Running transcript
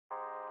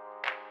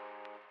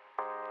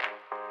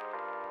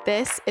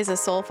This is a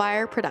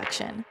Soulfire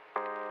production.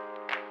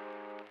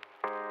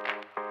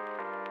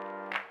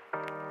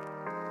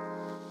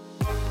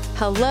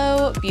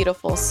 Hello,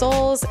 beautiful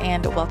souls,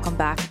 and welcome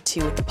back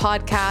to the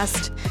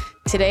podcast.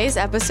 Today's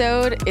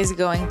episode is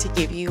going to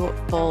give you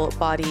full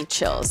body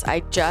chills.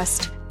 I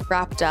just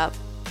wrapped up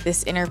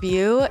this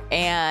interview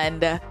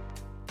and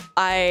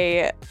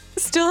I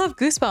still have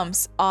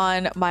goosebumps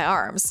on my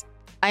arms.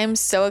 I am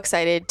so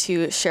excited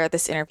to share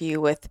this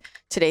interview with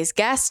today's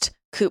guest,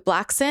 Kute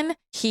Blackson.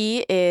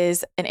 He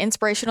is an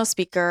inspirational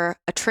speaker,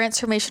 a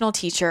transformational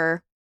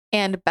teacher,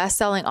 and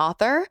best-selling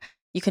author.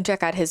 You can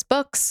check out his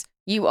books,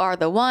 You Are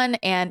the One,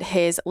 and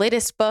his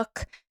latest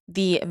book,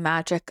 The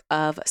Magic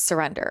of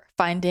Surrender,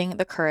 Finding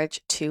the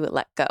Courage to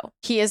Let Go.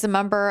 He is a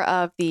member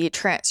of the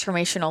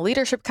Transformational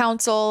Leadership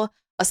Council,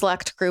 a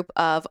select group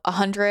of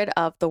 100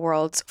 of the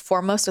world's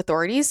foremost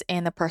authorities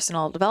in the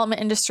personal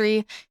development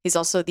industry. He's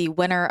also the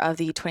winner of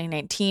the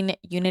 2019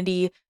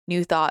 Unity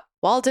New Thought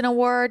Walden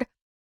Award.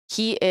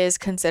 He is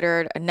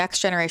considered a next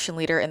generation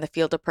leader in the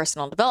field of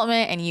personal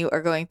development, and you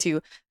are going to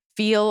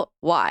feel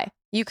why.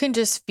 You can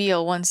just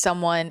feel when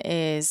someone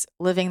is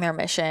living their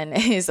mission,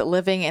 is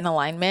living in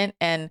alignment,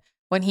 and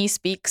when he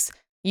speaks,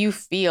 you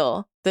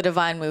feel the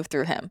divine move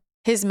through him.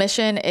 His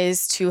mission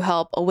is to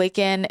help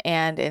awaken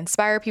and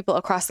inspire people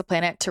across the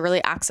planet to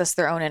really access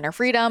their own inner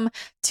freedom,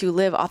 to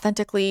live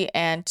authentically,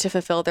 and to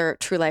fulfill their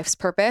true life's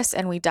purpose.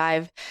 And we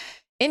dive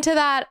into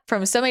that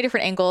from so many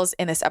different angles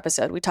in this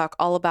episode. We talk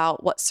all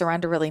about what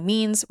surrender really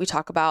means. We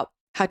talk about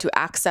how to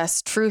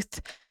access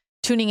truth,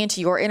 tuning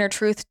into your inner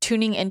truth,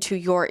 tuning into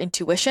your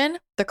intuition,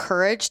 the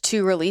courage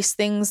to release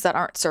things that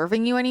aren't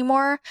serving you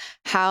anymore,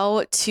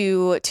 how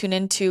to tune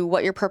into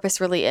what your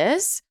purpose really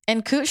is.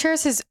 And Kute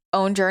shares his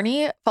own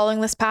journey following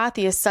this path.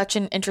 He has such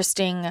an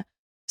interesting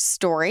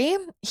story.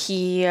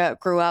 He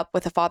grew up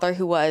with a father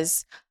who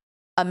was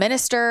a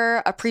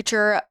minister, a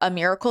preacher, a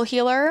miracle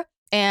healer,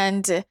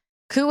 and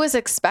Kute was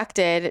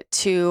expected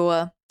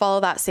to follow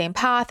that same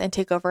path and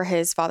take over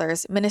his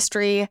father's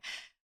ministry,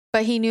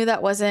 but he knew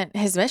that wasn't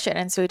his mission.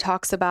 And so he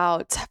talks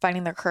about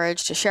finding the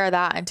courage to share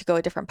that and to go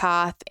a different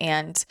path,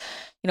 and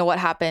what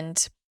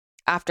happened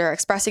after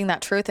expressing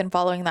that truth and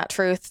following that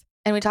truth.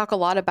 And we talk a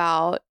lot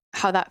about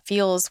how that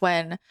feels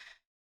when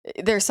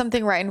there's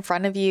something right in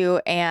front of you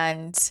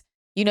and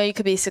you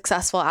could be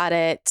successful at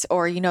it,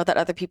 or that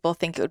other people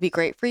think it would be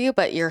great for you,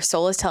 but your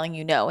soul is telling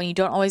you no, and you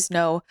don't always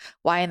know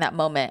why in that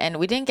moment. And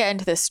we didn't get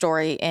into this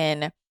story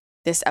in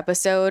this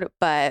episode,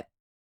 but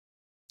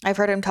I've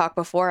heard him talk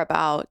before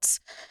about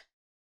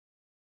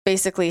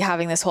basically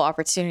having this whole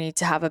opportunity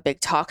to have a big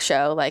talk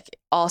show, like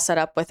all set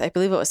up with, I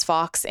believe it was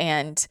Fox,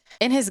 and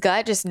in his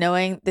gut, just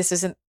knowing this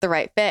isn't the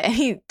right fit, and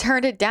he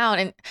turned it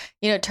down.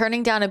 And,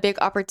 turning down a big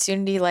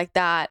opportunity like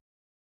that,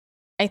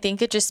 I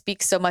think it just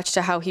speaks so much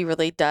to how he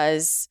really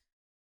does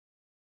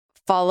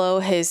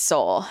follow his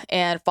soul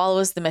and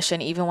follows the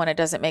mission, even when it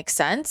doesn't make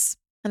sense.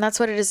 And that's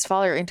what it is to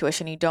follow your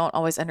intuition. You don't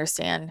always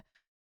understand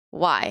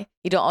why.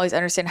 You don't always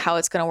understand how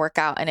it's going to work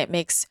out. And it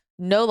makes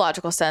no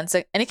logical sense.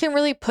 And it can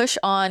really push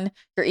on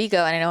your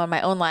ego. And I know in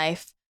my own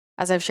life,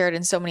 as I've shared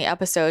in so many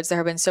episodes, there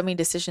have been so many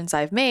decisions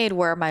I've made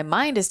where my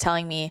mind is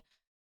telling me,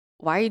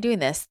 why are you doing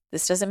this?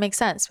 This doesn't make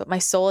sense. But my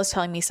soul is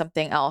telling me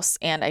something else.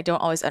 And I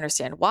don't always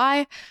understand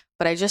why,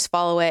 but I just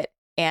follow it.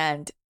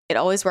 And it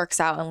always works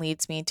out and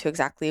leads me to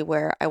exactly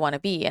where I want to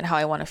be and how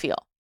I want to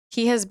feel.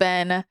 He has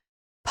been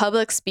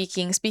public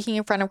speaking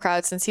in front of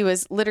crowds since he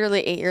was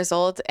literally 8 years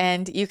old.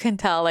 And you can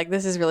tell, like,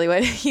 this is really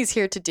what he's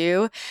here to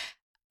do.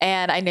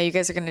 And I know you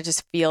guys are going to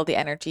just feel the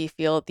energy,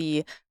 feel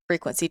the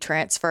frequency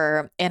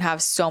transfer, and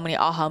have so many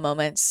aha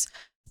moments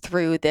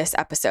through this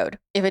episode.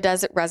 If it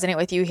does resonate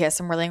with you, he has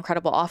some really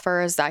incredible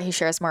offers that he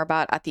shares more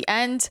about at the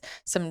end,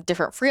 some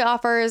different free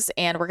offers,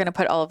 and we're going to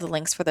put all of the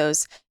links for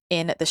those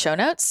in the show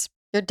notes.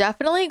 You're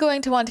definitely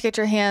going to want to get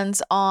your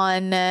hands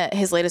on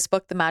his latest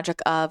book, The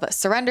Magic of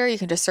Surrender. You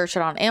can just search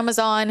it on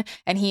Amazon,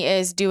 and he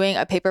is doing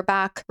a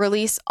paperback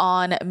release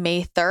on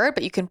May 3rd,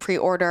 but you can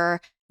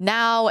pre-order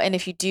now. And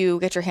if you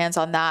do get your hands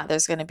on that,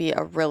 there's going to be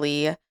a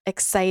really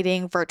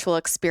exciting virtual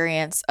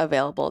experience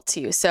available to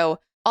you. So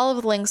all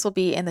of the links will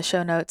be in the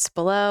show notes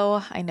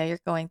below. I know you're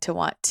going to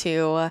want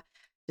to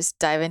just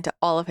dive into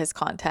all of his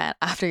content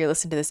after you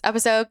listen to this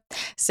episode.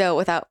 So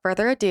without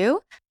further ado,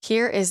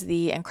 here is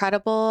the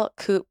incredible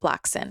Kute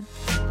Blackson.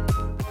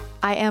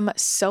 I am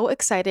so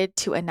excited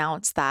to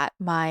announce that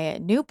my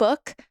new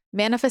book,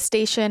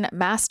 Manifestation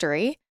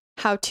Mastery: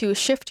 How to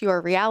Shift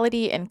Your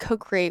Reality and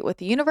Co-Create with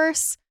the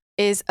Universe,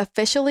 is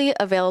officially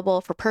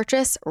available for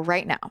purchase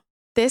right now.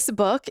 This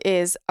book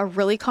is a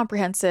really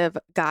comprehensive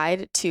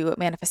guide to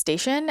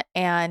manifestation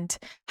and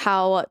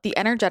how the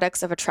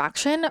energetics of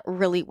attraction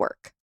really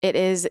work. It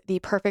is the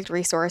perfect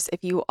resource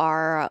if you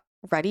are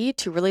ready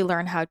to really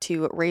learn how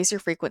to raise your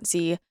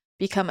frequency,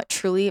 become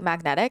truly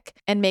magnetic,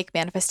 and make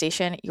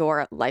manifestation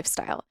your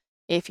lifestyle.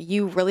 If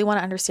you really want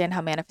to understand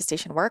how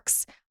manifestation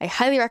works, I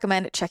highly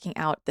recommend checking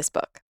out this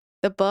book.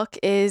 The book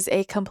is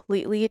a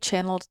completely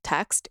channeled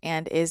text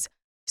and is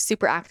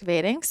super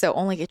activating, so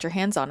only get your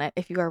hands on it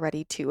if you are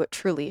ready to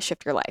truly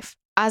shift your life.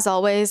 As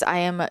always, I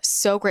am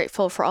so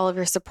grateful for all of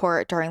your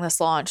support during this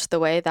launch, the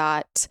way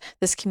that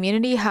this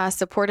community has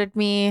supported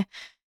me.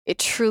 It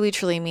truly,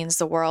 truly means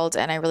the world.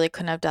 And I really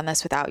couldn't have done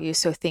this without you.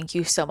 So thank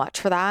you so much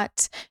for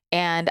that.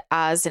 And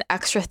as an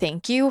extra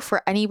thank you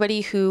for anybody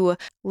who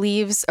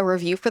leaves a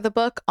review for the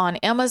book on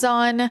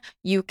Amazon,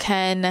 you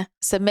can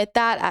submit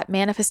that at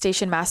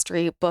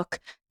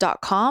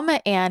manifestationmasterybook.com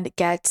and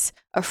get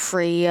a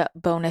free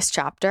bonus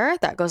chapter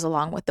that goes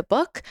along with the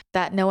book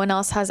that no one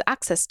else has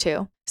access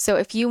to. So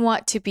if you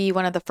want to be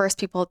one of the first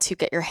people to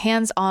get your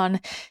hands on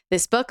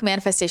this book,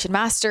 Manifestation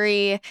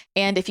Mastery,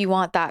 and if you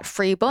want that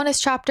free bonus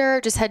chapter,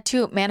 just head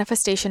to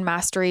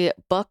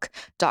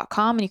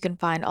manifestationmasterybook.com and you can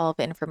find all of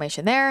the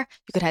information there.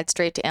 You can head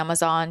straight to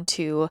Amazon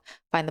to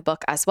find the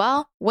book as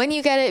well. When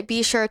you get it,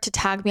 be sure to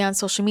tag me on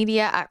social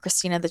media at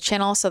Christina the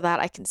Channel so that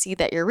I can see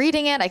that you're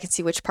reading it. I can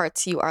see which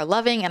parts you are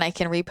loving and I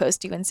can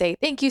repost you and say,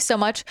 thank you so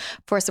much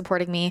for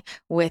supporting me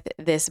with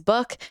this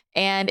book.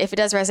 And if it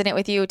does resonate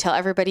with you, tell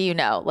everybody you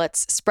know.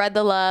 Let's spread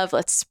the love.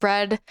 Let's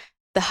spread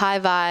the high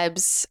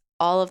vibes,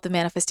 all of the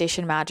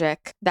manifestation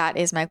magic. That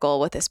is my goal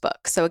with this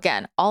book. So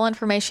again, all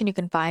information you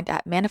can find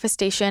at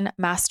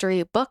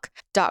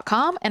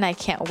manifestationmasterybook.com. And I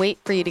can't wait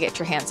for you to get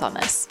your hands on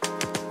this.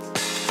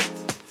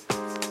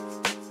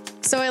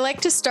 So I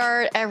like to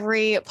start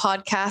every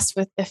podcast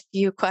with a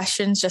few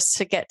questions just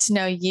to get to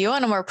know you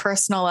on a more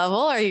personal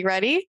level. Are you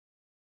ready?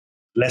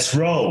 Let's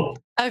roll.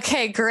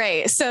 Okay,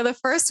 great. So the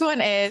first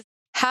one is,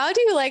 how do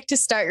you like to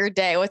start your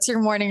day? What's your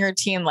morning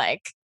routine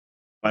like?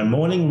 My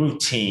morning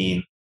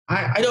routine,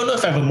 I don't know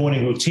if I have a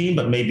morning routine,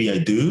 but maybe I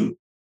do.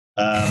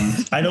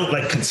 I don't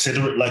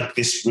consider it like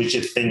this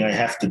rigid thing I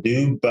have to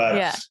do.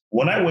 But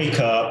when I wake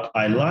up,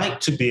 I like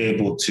to be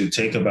able to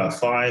take about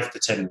 5 to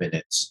 10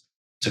 minutes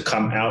to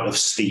come out of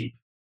sleep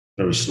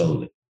very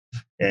slowly.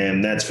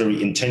 And that's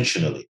very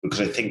intentionally,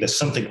 because I think there's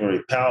something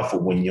very powerful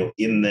when you're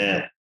in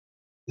that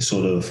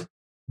sort of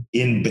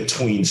in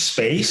between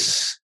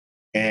space,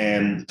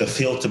 and the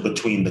filter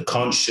between the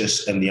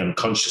conscious and the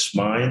unconscious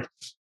mind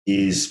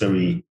is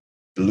very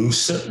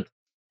lucid.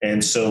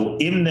 And so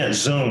in that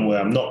zone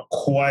where I'm not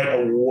quite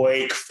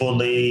awake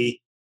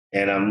fully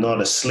and I'm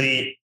not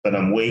asleep, but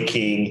I'm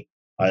waking,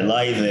 I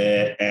lie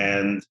there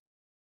and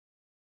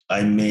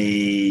I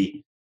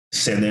may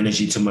send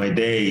energy to my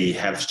day,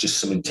 have just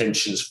some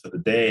intentions for the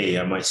day.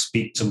 I might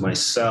speak to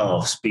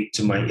myself, speak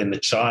to my inner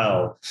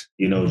child,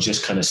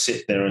 just kind of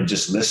sit there and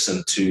just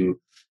listen to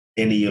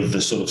any of the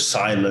sort of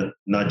silent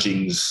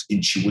nudgings,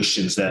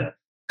 intuitions that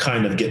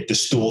kind of get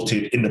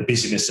distorted in the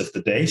busyness of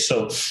the day.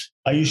 So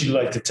I usually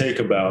like to take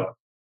about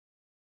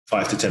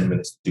 5 to 10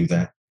 minutes to do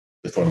that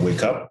before I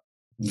wake up.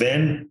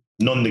 Then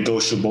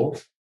non-negotiable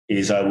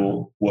is I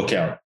will work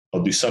out.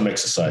 I'll do some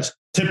exercise.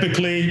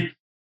 Typically,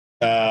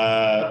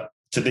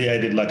 today I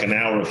did like an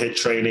hour of HIIT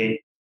training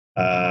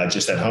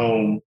just at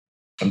home.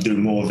 I'm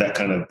doing more of that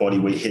kind of body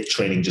weight HIIT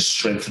training, just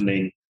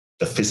strengthening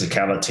the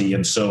physicality.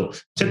 And so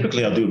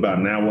typically I'll do about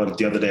an hour.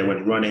 The other day I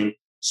went running.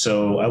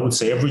 So I would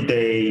say every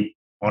day,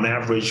 on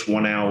average,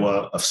 1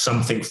 hour of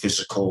something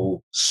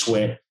physical,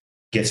 sweat,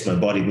 gets my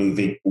body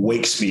moving,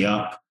 wakes me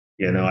up.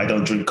 I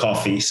don't drink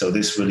coffee, so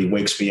this really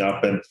wakes me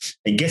up and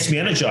gets me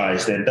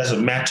energized. And it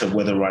doesn't matter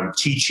whether I'm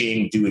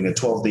teaching, doing a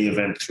 12-day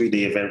event,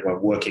 3-day event, where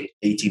I'm working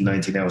 18,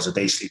 19 hours a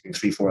day, sleeping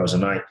 3-4 hours a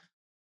night.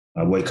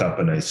 I wake up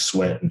and I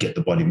sweat and get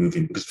the body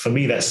moving, because for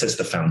me, that sets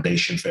the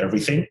foundation for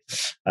everything.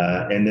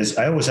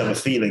 I always have a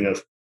feeling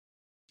of,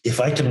 if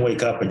I can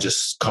wake up and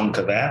just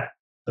conquer that,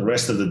 the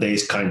rest of the day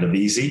is kind of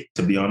easy,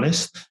 to be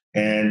honest.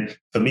 And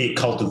for me, it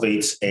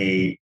cultivates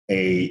a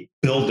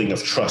building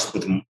of trust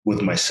with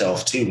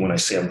myself too. When I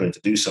say I'm going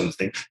to do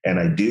something and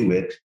I do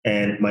it,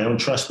 and my own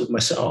trust with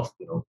myself,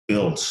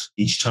 builds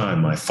each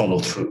time I follow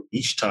through,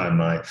 each time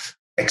I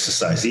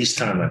exercise, each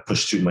time I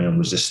push through my own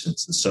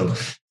resistance. And so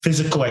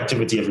physical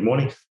activity every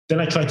morning. Then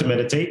I try to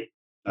meditate.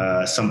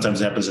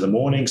 Sometimes it happens in the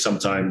morning,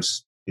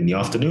 sometimes in the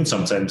afternoon,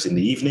 sometimes in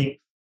the evening,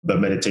 but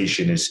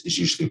meditation is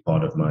usually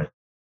part of my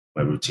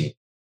routine.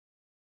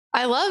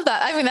 I love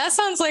that. I mean, that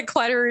sounds like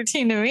quite a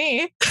routine to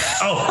me.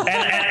 Oh,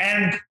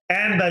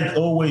 and I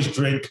always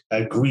drink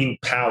a green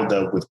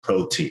powder with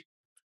protein.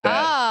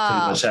 That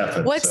pretty much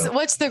happens.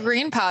 What's the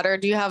green powder?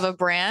 Do you have a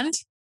brand?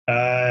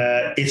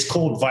 It's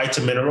called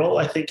Vitamineral,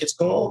 I think it's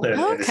called.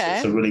 And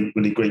it's a really,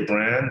 really great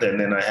brand. And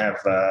then I have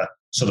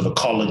sort of a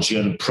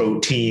collagen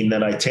protein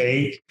that I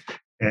take.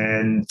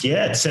 And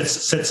it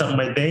sets up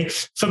my day.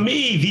 For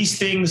me, these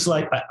things,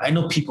 I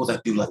know people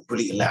that do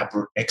really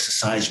elaborate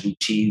exercise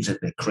routines, and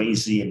they're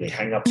crazy and they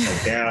hang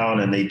upside down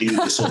and they do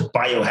this sort of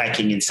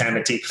biohacking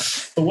insanity.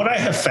 But what I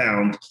have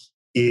found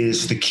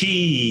is the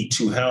key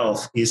to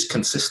health is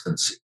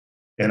consistency.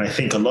 And I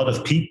think a lot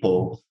of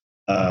people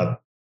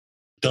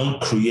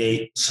don't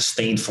create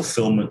sustained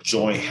fulfillment,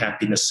 joy,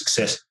 happiness,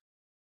 success,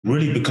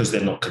 really because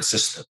they're not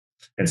consistent.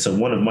 And so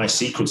one of my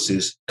secrets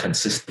is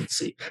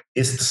consistency.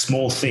 It's the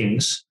small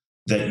things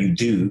that you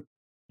do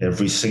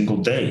every single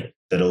day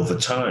that over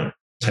time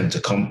tend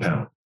to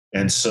compound.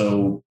 And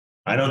so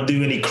I don't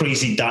do any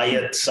crazy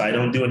diets. I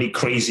don't do any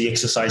crazy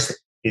exercise.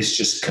 It's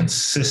just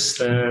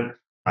consistent,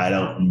 I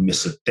don't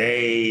miss a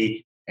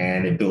day,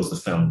 and it builds the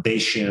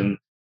foundation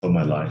for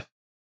my life.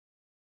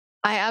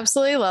 I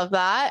absolutely love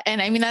that.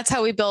 And I mean, that's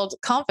how we build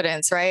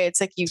confidence, right?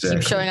 It's like you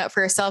keep showing up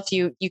for yourself.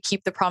 You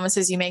keep the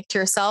promises you make to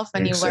yourself,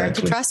 and you learn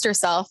to trust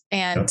yourself.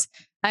 And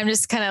I'm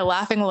just kind of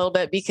laughing a little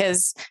bit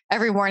because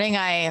every morning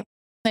I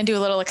do a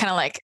little kind of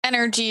like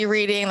energy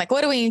reading, like,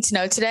 what do we need to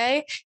know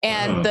today?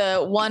 And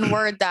the one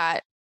word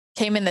that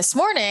came in this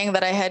morning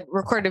that I had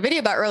recorded a video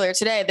about earlier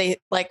today,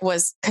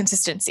 was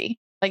consistency.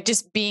 Like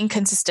just being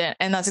consistent.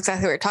 And that's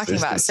exactly what we're talking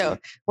about. So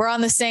we're on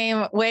the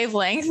same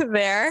wavelength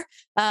there.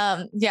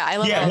 I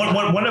love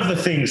that. One of the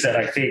things that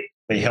I think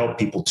may help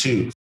people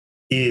too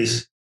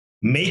is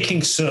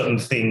making certain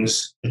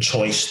things a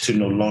choice to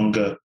no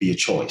longer be a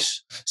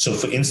choice. So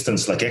for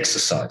instance, like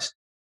exercise,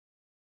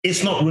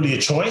 it's not really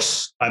a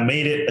choice. I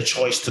made it a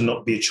choice to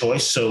not be a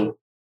choice. So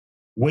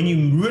when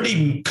you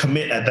really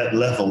commit at that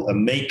level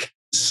and make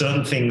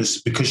certain things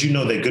because you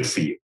know they're good for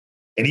you,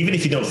 and even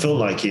if you don't feel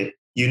like it,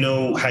 you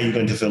know how you're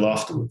going to feel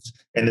afterwards.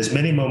 And there's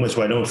many moments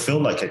where I don't feel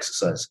like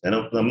exercise and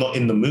I'm not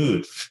in the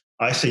mood.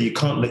 I say you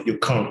can't let your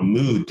current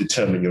mood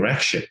determine your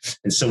action.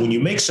 And so when you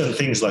make certain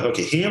things like,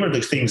 okay, here are the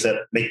things that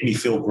make me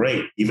feel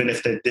great, even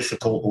if they're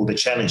difficult or they're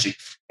challenging,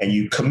 and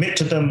you commit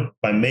to them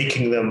by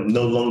making them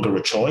no longer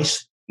a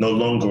choice, no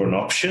longer an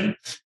option,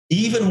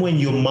 even when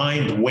your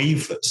mind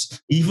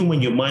wavers, even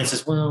when your mind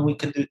says, well, we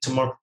can do it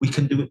tomorrow, we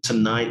can do it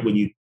tonight, when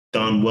you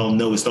done, well,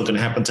 no, it's not going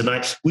to happen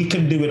tonight. We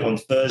can do it on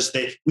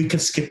Thursday. We can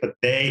skip a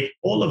day.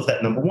 All of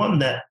that. Number one,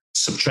 that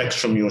subtracts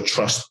from your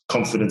trust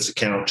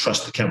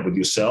account with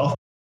yourself.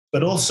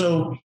 But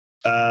also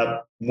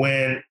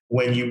when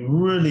you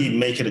really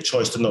make it a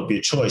choice to not be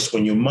a choice,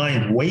 when your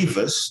mind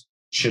wavers,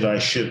 should I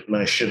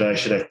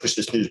push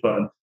this snooze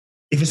button?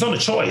 If it's not a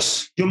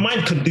choice, your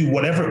mind can do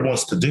whatever it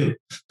wants to do.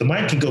 The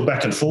mind can go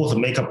back and forth and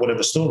make up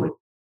whatever story.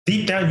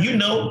 Deep down, you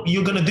know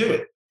you're going to do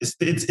it.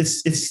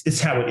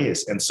 It's how it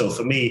is. And so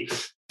for me,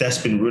 that's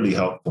been really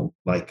helpful.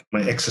 Like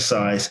my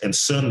exercise and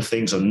certain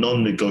things are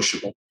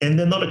non-negotiable and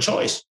they're not a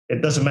choice.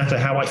 It doesn't matter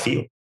how I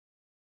feel.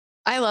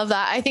 I love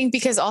that. I think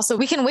because also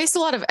we can waste a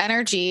lot of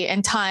energy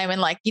and time and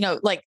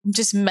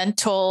just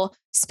mental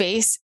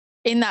space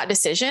in that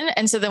decision.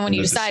 And so then when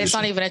you decide it's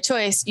not even a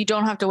choice, you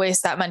don't have to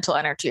waste that mental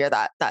energy or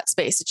that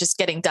space. It's just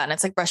getting done.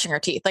 It's like brushing your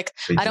teeth. Like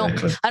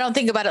exactly. I don't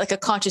think about it like a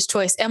conscious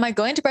choice. Am I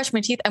going to brush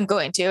my teeth? I'm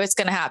going to. It's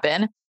going to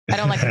happen. I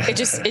don't like it.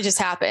 Just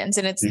happens.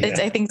 And it's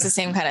I think it's the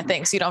same kind of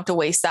thing. So you don't have to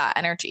waste that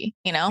energy,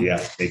 you know?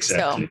 Yeah,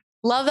 exactly. So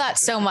love that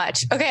so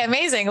much. Okay.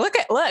 Amazing. Look,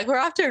 we're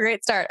off to a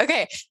great start.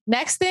 Okay.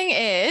 Next thing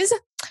is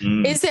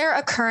there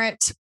a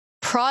current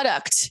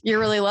product you're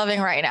really loving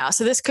right now?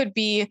 So this could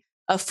be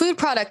a food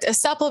product, a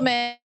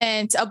supplement,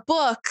 a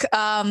book,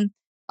 an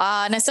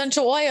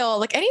essential oil,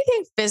 like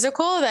anything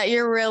physical that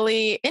you're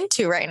really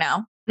into right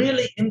now.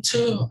 Really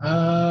into,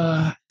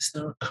 is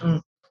there a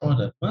current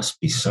product? Must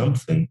be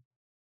something.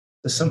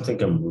 There's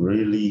something I'm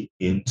really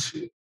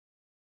into.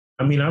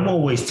 I mean, I'm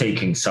always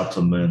taking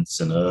supplements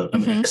and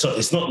herbs. So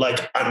it's not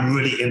like I'm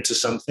really into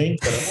something,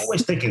 but I'm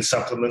always taking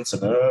supplements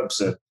and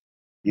herbs and,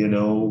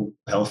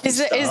 healthy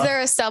stuff. Is there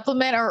a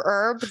supplement or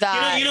herb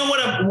that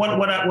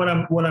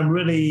what I'm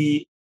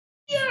really,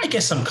 I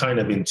guess I'm kind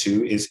of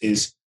into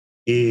is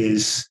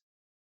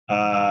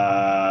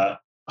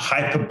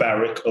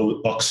hyperbaric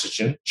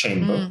oxygen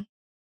chamber.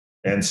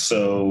 And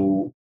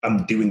so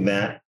I'm doing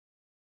that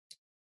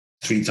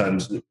 3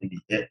 times,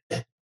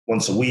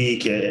 once a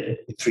week,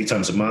 3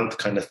 times a month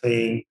kind of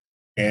thing.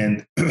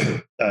 And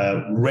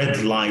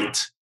red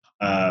light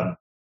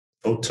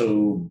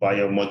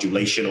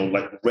photobiomodulation, or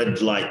like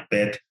red light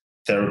bed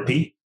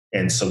therapy.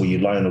 And so when you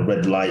lie on a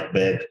red light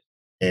bed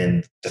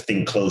and the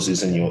thing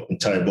closes and your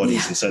entire body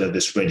is inside of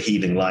this red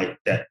healing light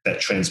that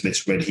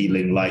transmits red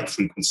healing light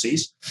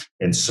frequencies.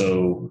 And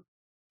so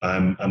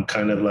I'm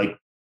kind of like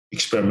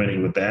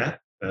experimenting with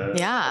that. I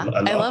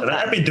love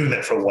that. I've been doing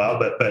that for a while,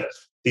 but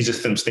these are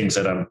some things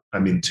that I'm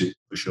into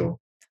for sure.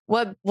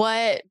 What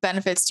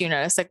benefits do you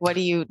notice? Like, what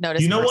do you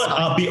notice? You know what?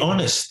 I'll be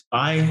honest.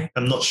 I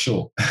am not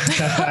sure. You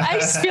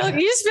just feel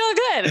good.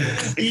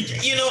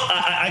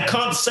 I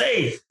can't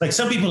say. Like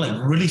some people like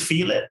really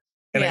feel it.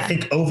 And I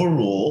think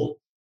overall,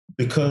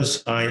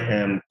 because I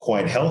am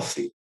quite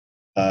healthy,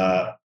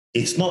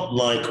 it's not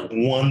like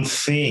one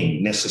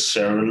thing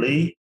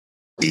necessarily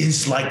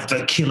is like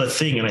the killer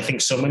thing. And I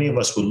think so many of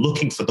us were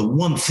looking for the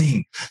one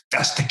thing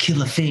that's the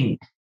killer thing.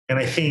 And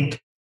I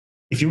think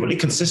if you're really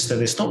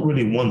consistent, it's not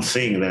really one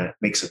thing that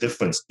makes a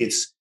difference.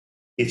 It's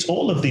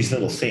all of these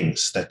little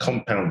things that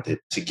compounded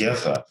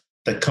together,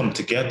 that come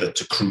together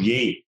to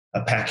create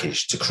a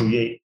package, to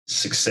create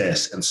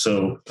success. And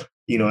so,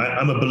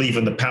 I'm a believer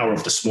in the power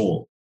of the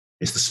small.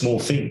 It's the small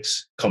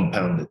things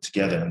compounded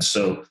together. And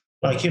so,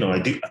 I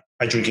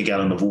drink a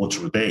gallon of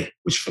water a day,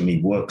 which for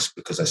me works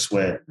because I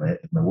sweat in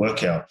my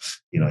workout.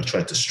 I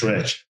try to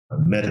stretch, I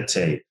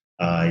meditate,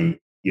 I,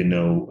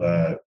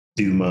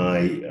 do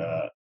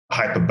my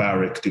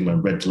hyperbaric, do my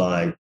red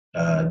light,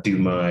 do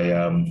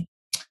my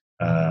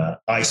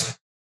ice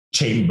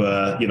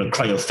chamber,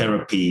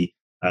 cryotherapy.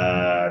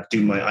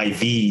 do my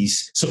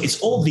IVs. So it's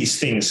all these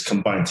things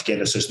combined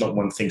together. So it's not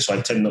one thing. So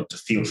I tend not to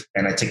feel,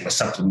 and I take my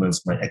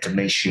supplements, my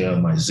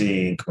echinacea, my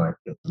zinc,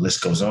 the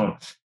list goes on.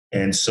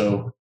 And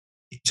so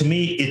to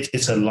me,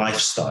 it's a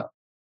lifestyle.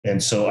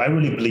 And so I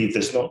really believe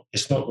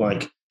it's not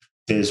like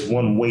there's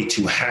one way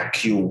to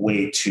hack your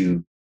way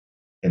to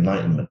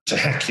enlightenment, to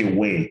hack your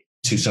way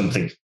to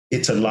something.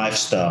 It's a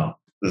lifestyle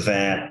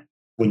that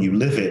when you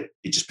live it,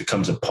 it just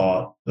becomes a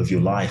part of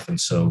your life. And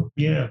so,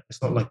 yeah,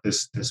 it's not like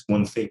this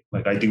one thing.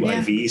 Like I do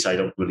IVs, I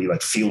don't really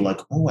feel like,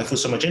 oh, I feel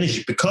so much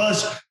energy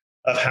because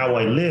of how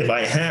I live.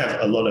 I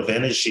have a lot of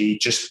energy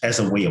just as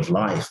a way of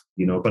life,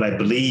 but I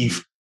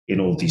believe in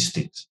all these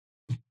things.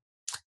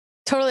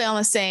 Totally on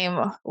the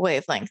same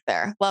wavelength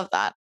there. Love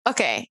that.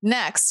 Okay.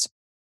 Next,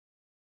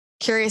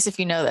 curious if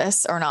you know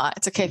this or not.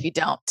 It's okay if you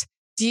don't.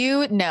 Do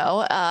you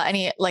know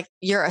any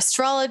your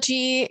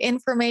astrology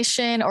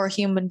information or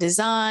human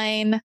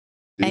design,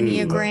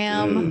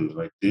 Enneagram?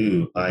 I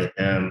do. I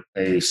am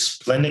a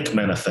splenic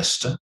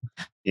manifestor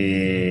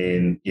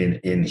in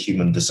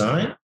human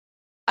design.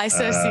 I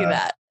see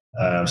that.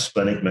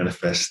 Splenic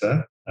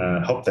manifestor.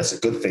 Hope that's a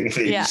good thing.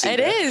 Yeah, it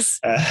is.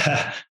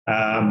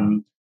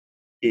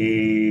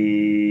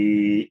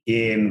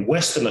 In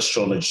Western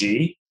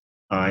astrology,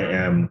 I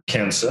am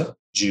Cancer,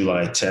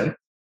 July 10th.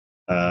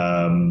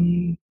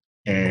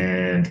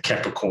 And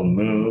Capricorn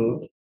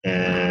moon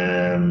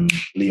and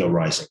Leo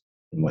rising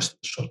in Western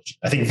astrology.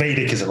 I think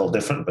Vedic is a little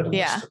different, but in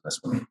Western,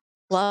 that's one.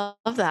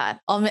 Love that.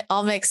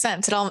 All makes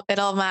sense. It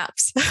all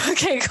maps.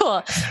 Okay,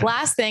 cool.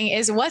 Last thing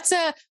is what's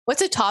a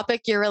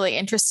topic you're really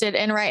interested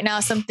in right now?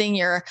 Something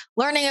you're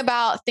learning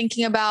about,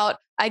 thinking about,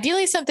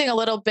 ideally something a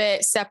little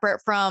bit separate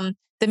from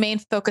the main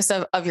focus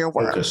of your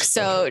work.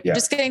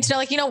 Just getting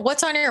to know,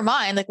 what's on your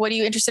mind? Like, what are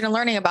you interested in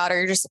learning about, or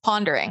you're just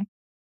pondering?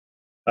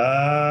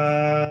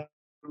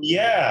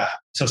 Yeah.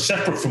 So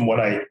separate from what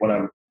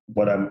I'm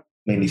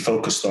mainly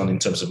focused on in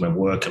terms of my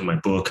work and my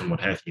book and what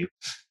have you.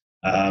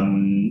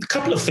 A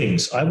couple of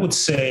things. I would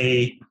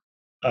say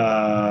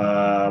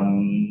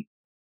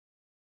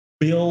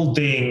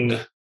building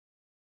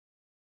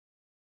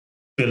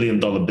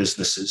billion-dollar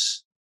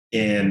businesses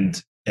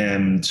and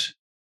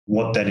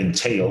what that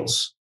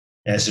entails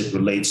as it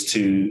relates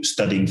to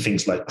studying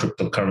things like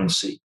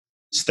cryptocurrency,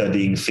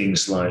 studying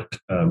things like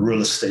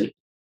real estate,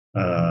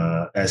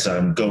 as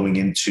I'm going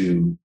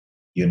into,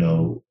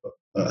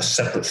 a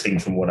separate thing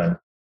from what I'm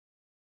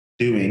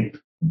doing,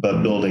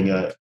 but building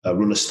a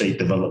real estate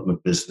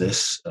development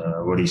business.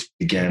 Already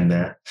began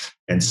that.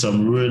 And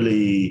some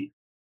really,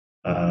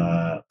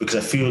 because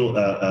I feel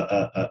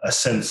a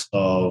sense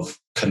of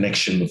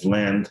connection with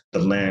the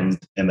land,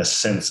 and a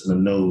sense and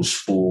a nose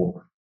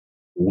for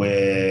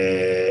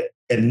a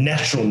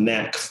natural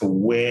knack for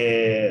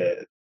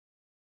where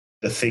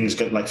the things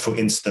go. Like, for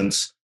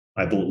instance,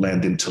 I bought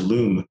land in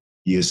Tulum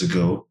years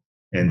ago,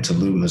 and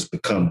Tulum has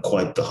become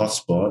quite the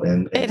hotspot.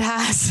 And it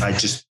has.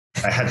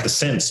 I had the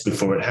sense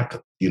before it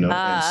happened,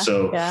 and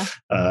so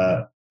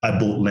I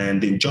bought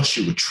land in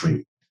Joshua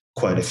Tree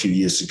quite a few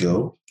years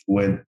ago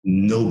when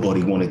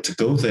nobody wanted to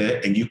go there,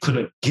 and you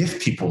couldn't give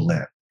people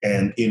land.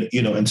 And,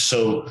 and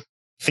so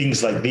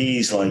things like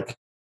these, like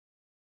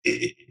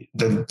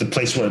the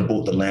place where I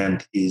bought the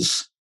land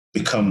is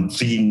become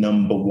the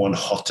number one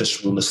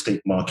hottest real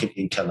estate market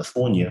in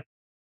California.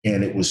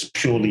 And it was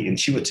purely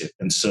intuitive.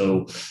 And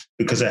so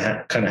because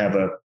I kind of have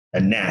a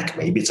knack,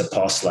 maybe it's a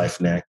past life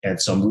knack. And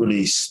so I'm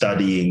really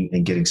studying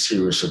and getting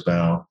serious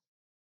about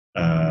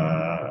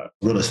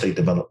real estate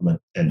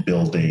development and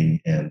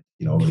building, and,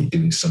 really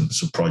doing some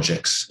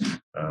projects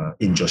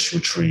in Joshua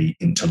Tree,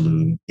 in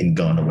Tulum, in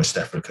Ghana, West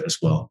Africa as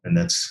well. And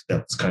that's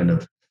kind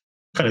of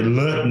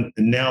learned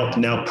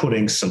now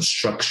putting some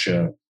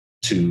structure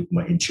to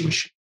my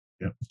intuition.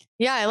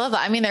 Yeah, I love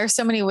that. I mean, there are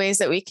so many ways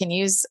that we can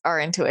use our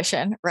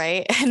intuition,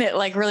 right? And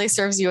it really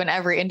serves you in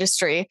every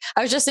industry.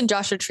 I was just in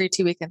Joshua Tree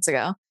 2 weekends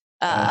ago.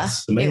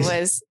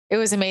 It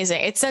was amazing.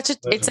 It's such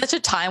a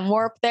time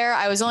warp there.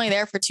 I was only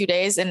there for 2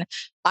 days, and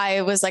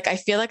I was like, I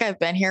feel like I've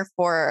been here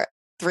for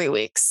 3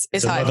 weeks.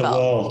 It's another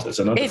world. It's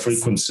another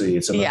frequency.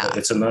 It's a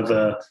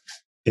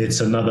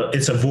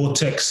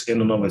vortex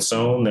in and of its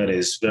own that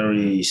is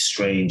very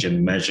strange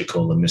and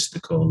magical and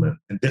mystical and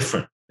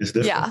different. It's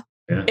different. Yeah.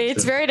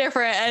 It's very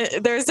different.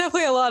 And there's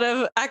definitely a lot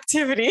of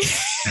activity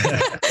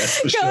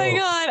going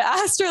on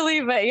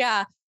astrally, but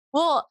yeah.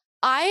 Well,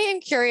 I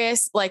am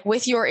curious,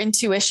 with your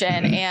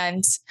intuition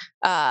and,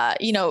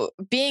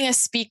 being a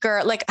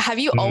speaker, have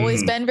you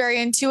always been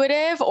very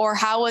intuitive, or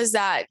how was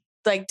that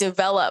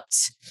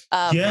developed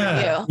for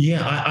you?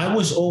 Yeah. I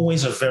was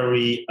always a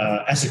very,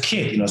 as a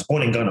kid, I was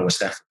born in Ghana,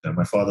 West Africa.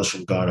 My father's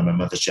from Ghana. My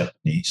mother's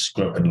Japanese,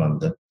 grew up in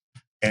London.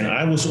 And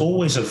I was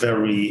always a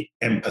very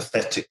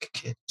empathetic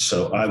kid.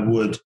 So I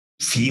would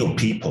feel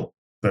people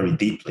very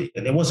deeply.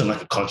 And it wasn't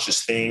like a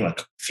conscious thing,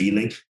 like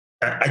feeling.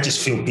 I just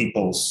feel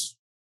people's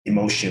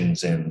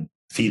emotions and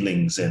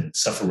feelings and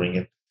suffering.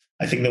 And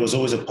I think there was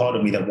always a part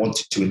of me that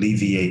wanted to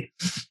alleviate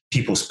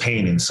people's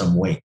pain in some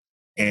way.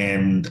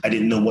 And I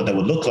didn't know what that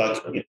would look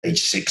like at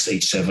age 6,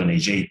 age 7,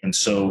 age 8. And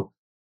so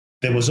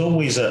there was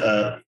always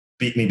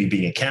maybe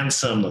being a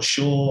Cancer, I'm not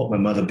sure. My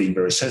mother being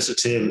very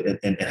sensitive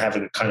and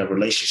having a kind of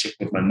relationship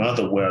with my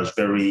mother where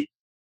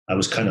I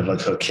was kind of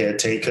like her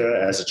caretaker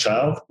as a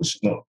child, which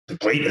is not the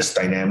greatest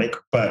dynamic,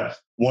 but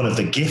one of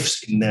the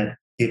gifts in that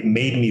it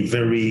made me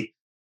very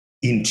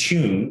in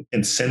tune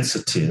and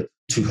sensitive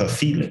to her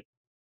feeling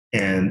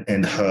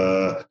and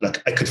her,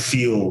 like I could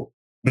feel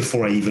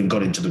before I even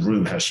got into the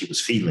room how she was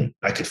feeling.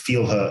 I could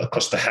feel her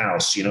across the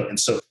house, and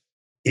so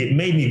it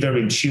made me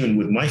very in tune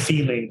with my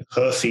feeling,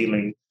 her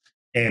feeling,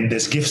 and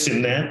there's gifts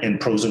in that and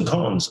pros and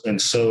cons.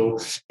 And so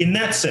in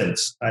that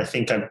sense, I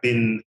think I've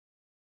been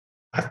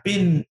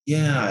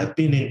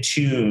in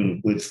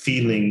tune with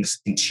feelings,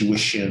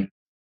 intuition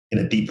in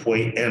a deep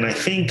way. And I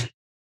think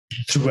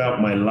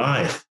throughout my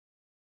life,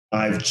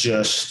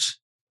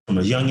 from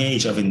a young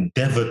age, I've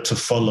endeavored to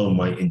follow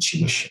my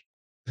intuition,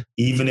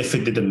 even if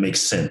it didn't make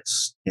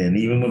sense. And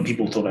even when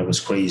people thought I was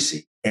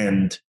crazy.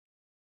 And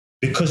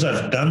because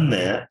I've done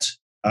that,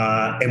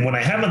 and when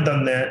I haven't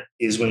done that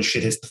is when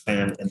shit hits the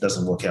fan and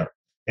doesn't work out.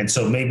 And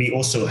so maybe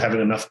also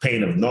having enough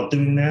pain of not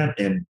doing that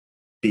and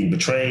being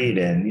betrayed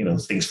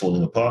and, things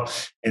falling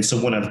apart. And so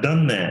when I've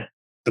done that,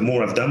 the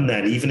more I've done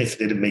that, even if it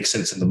didn't make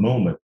sense in the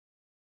moment,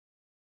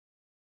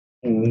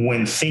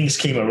 when things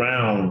came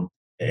around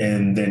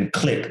and then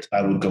clicked,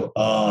 I would go,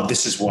 oh,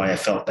 this is why I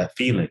felt that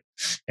feeling.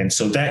 And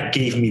so that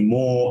gave me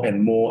more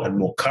and more and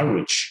more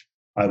courage,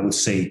 I would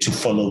say, to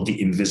follow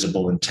the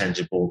invisible,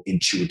 intangible,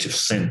 intuitive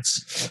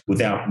sense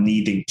without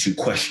needing to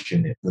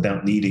question it,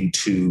 without needing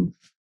to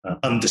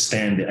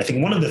understand it. I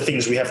think one of the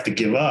things we have to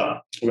give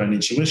up around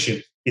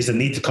intuition is the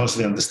need to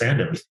constantly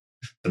understand everything.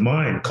 The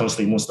mind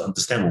constantly wants to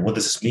understand, well, what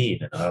does this mean?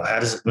 And how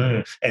does it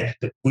mean? And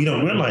we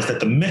don't realize that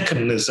the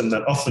mechanism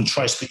that often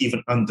tries to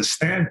even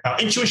understand, our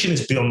intuition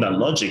is beyond that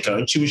logic. Our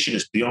intuition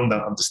is beyond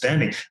that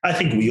understanding. I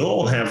think we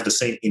all have the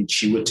same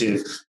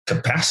intuitive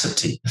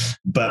capacity,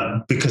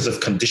 but because of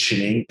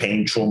conditioning,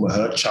 pain, trauma,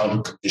 hurt,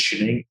 childhood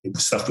conditioning,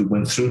 stuff we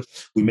went through,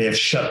 we may have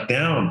shut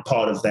down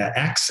part of that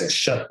access,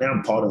 shut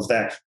down part of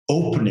that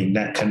opening,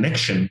 that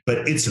connection,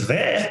 but it's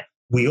there.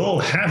 We all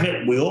have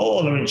it. We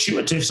all are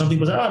intuitive. Some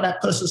people say, oh, that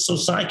person's so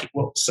psychic.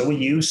 Well, so are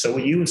you,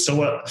 and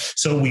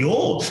so we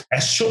all,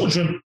 as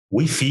children,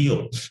 we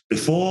feel.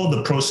 Before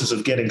the process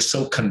of getting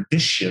so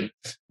conditioned,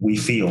 we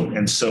feel.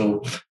 And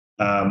so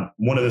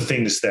one of the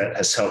things that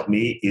has helped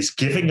me is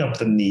giving up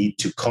the need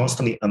to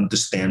constantly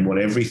understand what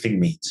everything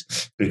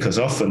means. Because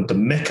often the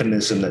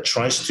mechanism that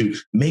tries to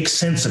make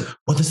sense of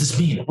what does this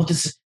mean? What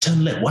does it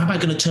turn left? Why am I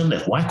going to turn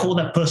left? Why call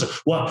that person?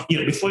 Well,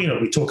 before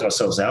we talk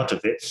ourselves out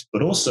of it,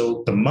 but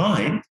also the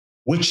mind,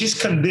 which is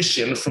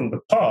conditioned from the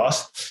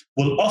past,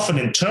 will often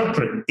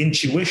interpret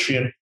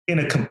intuition in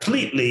a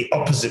completely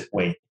opposite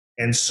way.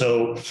 And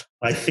so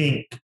I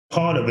think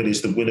part of it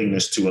is the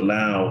willingness to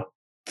allow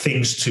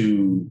things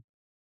to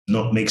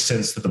not make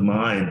sense to the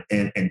mind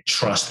and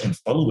trust and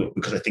follow it,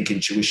 because I think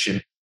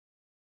intuition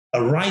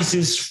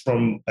arises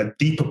from a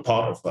deeper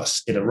part of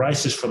us. It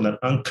arises from that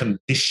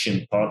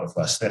unconditioned part of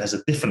us that has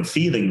a different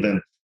feeling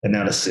than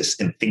analysis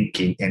and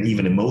thinking and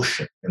even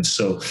emotion. And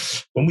so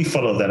when we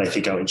follow that, I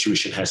think our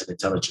intuition has an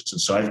intelligence.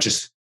 And so I've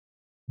just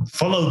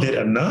followed it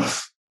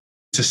enough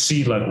to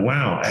see like,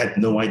 wow, I had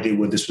no idea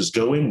where this was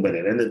going, but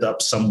it ended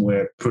up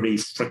somewhere pretty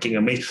freaking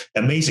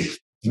amazing.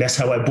 That's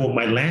how I bought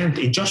my land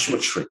in Joshua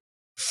Tree.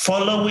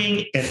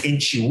 Following an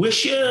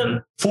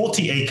intuition,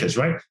 40 acres,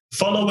 right?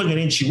 Following an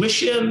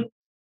intuition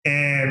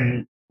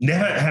and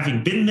never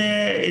having been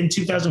there in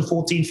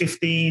 2014,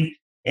 15.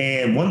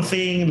 And one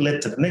thing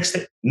led to the next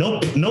thing.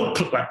 Nope.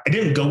 I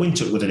didn't go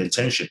into it with an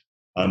intention.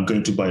 I'm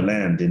going to buy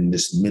land in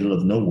this middle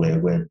of nowhere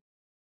where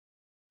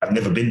I've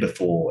never been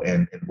before.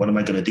 And what am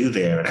I going to do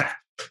there? And I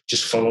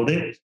just followed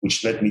it,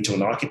 which led me to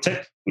an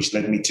architect, which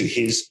led me to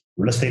his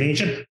real estate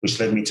agent, which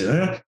led me to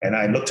her. And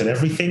I looked at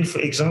everything, for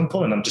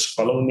example, and I'm just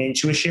following my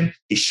intuition.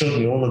 He showed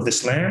me all of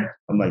this land.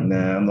 I'm like,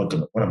 nah, I'm not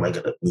going to, what am I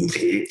going to move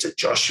here to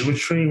Joshua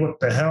Tree? What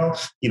the hell?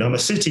 I'm a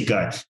city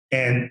guy.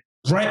 And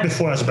right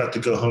before I was about to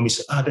go home, he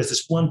said, there's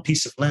this one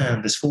piece of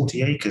land, there's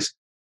 40 acres.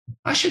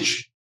 I should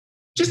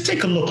just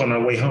take a look on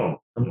our way home.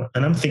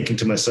 And I'm thinking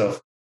to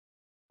myself,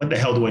 what the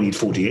hell do I need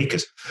 40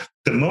 acres?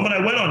 The moment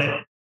I went on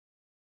it,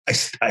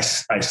 I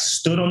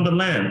stood on the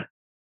land,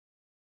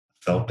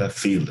 felt that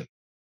feeling,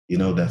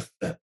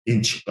 that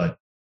inch, like,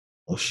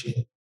 oh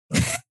shit,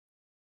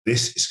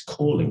 this is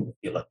calling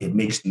me. Like, it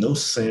makes no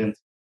sense,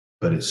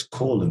 but it's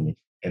calling me.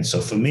 And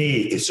so for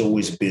me, it's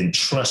always been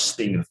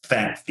trusting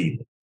that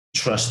feeling,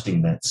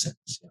 trusting that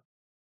sense.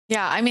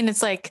 Yeah. I mean,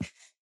 it's like,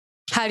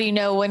 how do you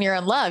know when you're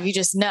in love? You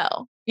just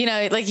know,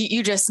 like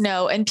you just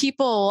know. And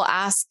people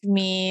ask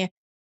me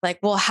like,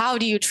 well, how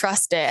do you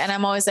trust it? And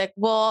I'm always like,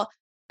 well,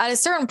 at a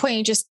certain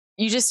point,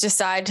 you just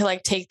decide to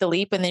like take the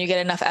leap, and then you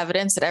get enough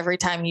evidence that every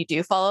time you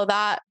do follow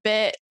that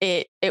bit,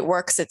 it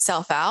works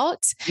itself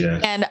out. Yeah.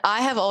 And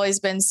I have always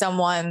been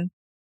someone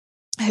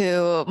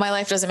who my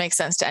life doesn't make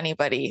sense to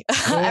anybody.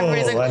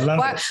 Everybody's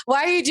like,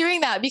 why are you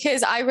doing that?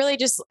 Because I've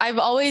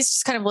always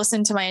just kind of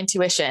listened to my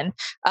intuition.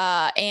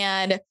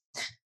 And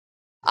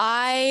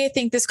I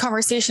think this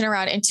conversation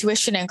around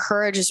intuition and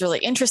courage is really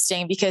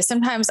interesting because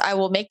sometimes I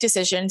will make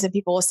decisions and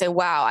people will say,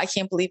 wow, I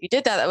can't believe you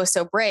did that. That was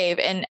so brave.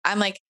 And I'm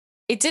like,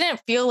 it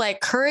didn't feel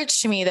like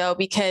courage to me though,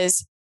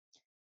 because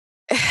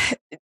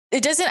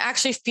it doesn't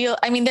actually feel,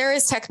 I mean, there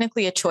is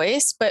technically a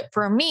choice, but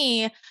for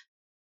me,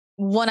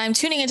 when I'm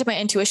tuning into my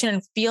intuition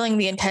and feeling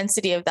the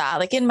intensity of that,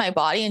 like in my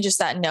body and just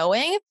that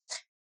knowing,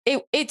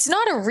 it's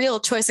not a real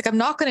choice. Like I'm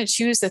not going to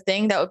choose the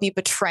thing that would be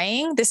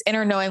betraying this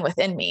inner knowing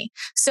within me.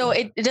 So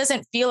it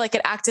doesn't feel like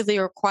it actively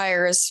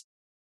requires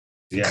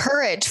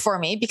courage for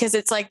me because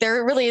it's like,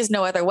 there really is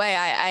no other way.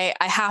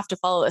 I have to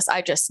follow this.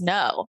 I just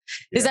know.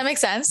 Does that make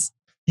sense?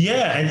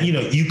 Yeah. And,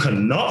 you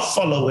cannot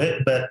follow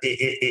it, but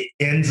it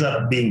ends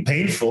up being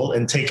painful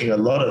and taking a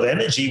lot of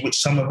energy, which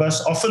some of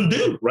us often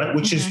do, right?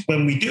 Which is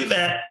when we do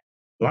that,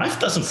 life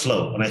doesn't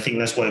flow. And I think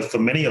that's why for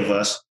many of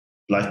us,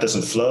 life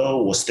doesn't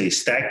flow or stays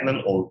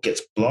stagnant or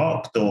gets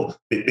blocked or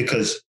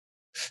because,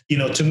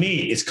 to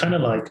me, it's kind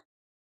of like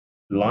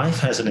life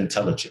has an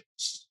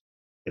intelligence.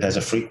 It has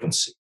a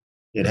frequency.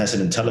 It has an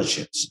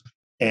intelligence.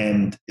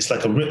 And it's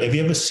like have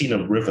you ever seen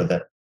a river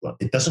that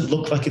it doesn't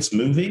look like it's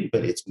moving,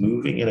 but it's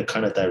moving in a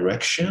kind of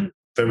direction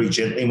very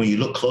gently. When you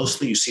look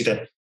closely, you see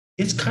that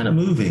it's kind of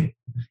moving.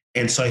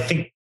 And so I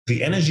think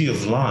the energy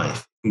of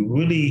life, we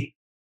really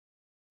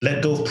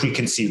let go of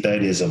preconceived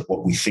ideas of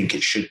what we think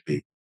it should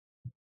be.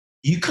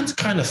 You can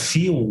kind of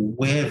feel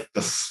where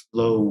the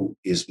flow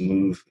is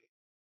moving.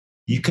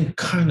 You can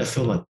kind of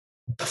feel like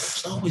the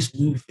flow is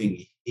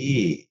moving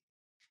here.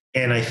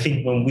 And I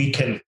think when we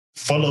can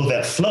follow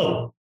that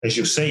flow, as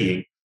you're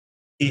saying,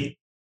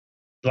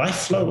 life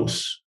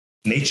flows,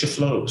 nature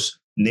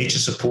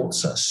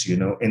supports us,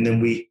 and then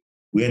we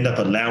end up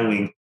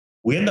allowing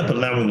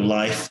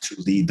life to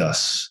lead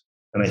us.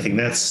 And I think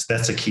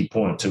that's a key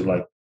point to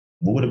like,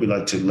 what would it be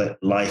like to let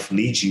life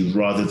lead you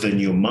rather than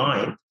your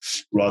mind,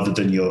 rather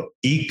than your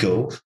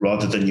ego,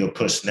 rather than your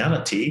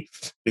personality?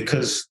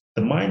 Because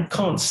the mind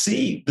can't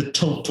see the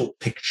total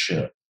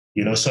picture,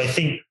 So I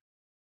think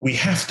we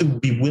have to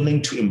be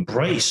willing to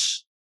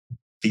embrace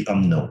the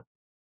unknown.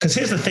 Because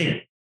here's the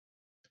thing.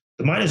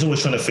 The mind is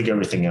always trying to figure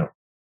everything out.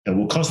 And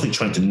we're constantly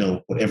trying to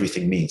know what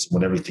everything means,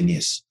 what everything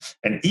is.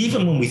 And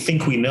even when we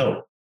think we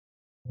know,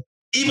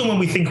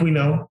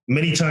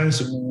 many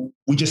times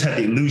we just had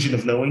the illusion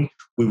of knowing,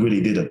 we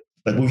really didn't.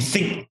 Like we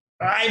think,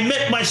 I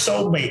met my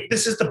soulmate,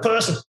 this is the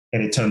person.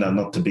 And it turned out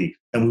not to be.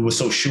 And we were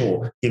so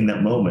sure in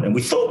that moment. And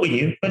we thought we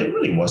knew, but it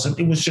really wasn't.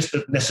 It was just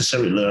a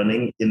necessary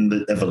learning in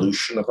the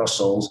evolution of our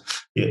souls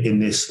in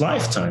this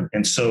lifetime.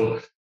 And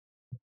so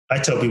I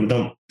tell people,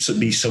 don't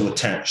be so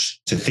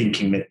attached to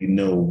thinking that you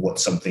know what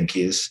something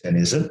is and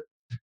isn't,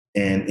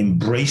 and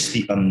embrace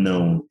the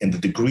unknown. And the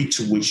degree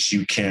to which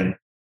you can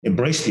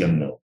embrace the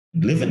unknown,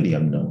 live in the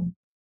unknown,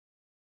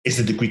 is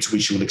the degree to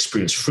which you will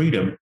experience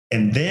freedom.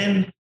 And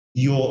then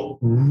you're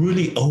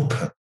really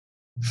open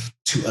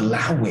to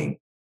allowing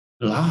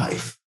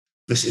life,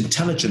 this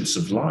intelligence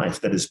of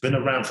life that has been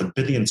around for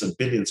billions and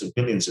billions and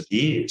billions of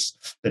years,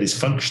 that is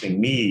functioning,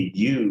 me,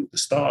 you, the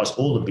stars,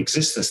 all of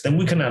existence. Then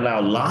we can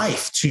allow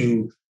life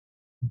to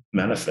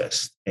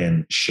manifest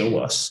and show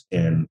us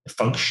and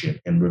function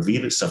and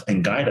reveal itself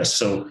and guide us.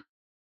 So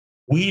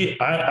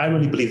I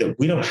really believe that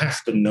we don't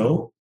have to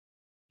know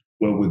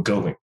where we're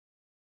going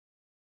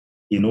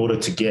in order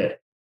to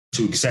get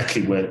to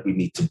exactly where we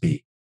need to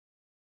be.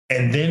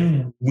 And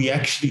then we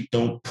actually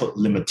don't put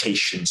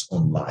limitations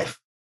on life.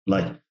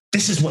 Like,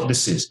 this is what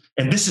this is,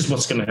 and this is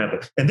what's going to happen,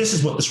 and this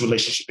is what this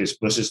relationship is,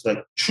 versus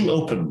like true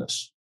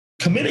openness.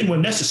 Committing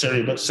when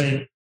necessary, but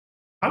saying,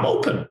 I'm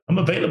open, I'm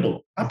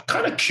available. I'm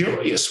kind of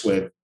curious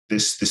where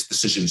this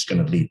decision is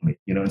going to lead me,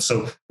 And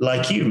so,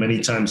 like you, many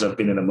times I've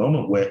been in a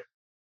moment where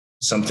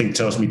something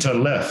tells me,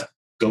 turn left,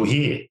 go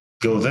here,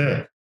 go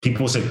there.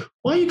 People will say,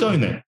 why are you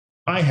going there?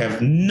 I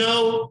have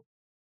no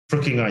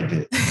freaking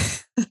idea.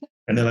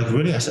 And they're like,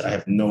 really? I said, I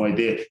have no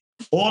idea.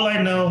 All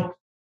I know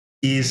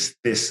is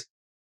this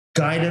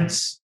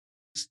guidance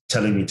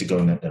telling me to go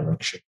in that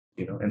direction,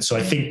 And so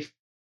I think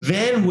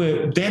then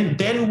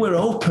we're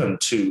open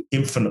to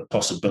infinite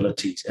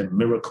possibilities and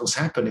miracles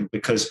happening,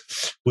 because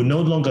we're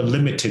no longer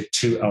limited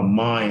to our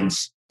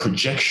mind's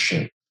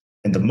projection.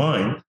 And the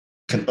mind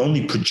can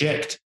only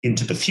project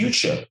into the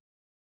future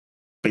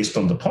based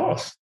on the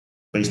past,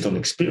 based on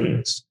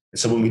experience. And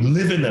so when we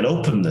live in that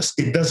openness,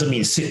 it doesn't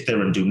mean sit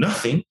there and do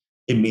nothing.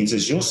 It means,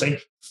 as you're saying,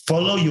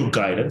 follow your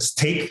guidance,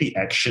 take the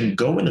action,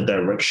 go in the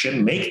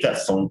direction, make that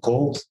phone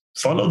call,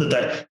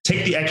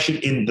 take the action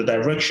in the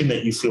direction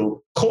that you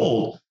feel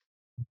called,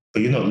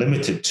 but you're not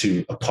limited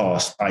to a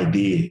past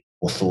idea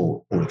or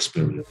thought or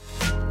experience.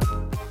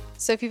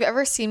 So if you've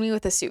ever seen me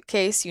with a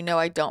suitcase, you know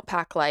I don't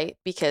pack light,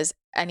 because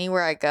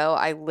anywhere I go,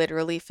 I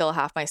literally fill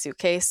half my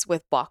suitcase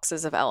with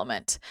boxes of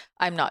Element.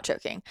 I'm not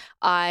joking.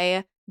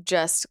 I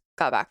just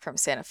got back from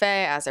Santa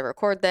Fe as I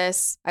record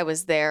this. I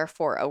was there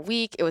for a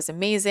week. It was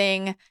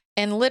amazing,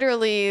 and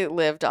literally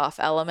lived off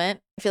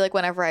Element. I feel like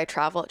whenever I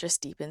travel, it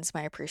just deepens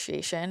my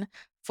appreciation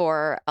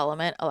for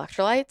Element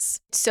electrolytes.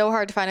 It's so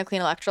hard to find a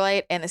clean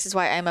electrolyte, and this is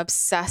why I'm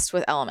obsessed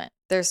with Element.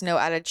 There's no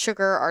added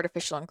sugar,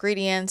 artificial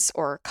ingredients,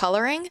 or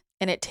coloring,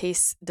 and it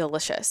tastes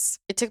delicious.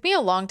 It took me a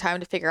long time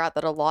to figure out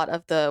that a lot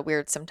of the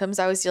weird symptoms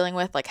I was dealing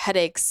with, like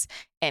headaches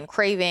and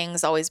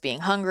cravings, always being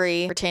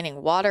hungry,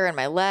 retaining water in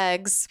my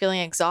legs,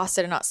 feeling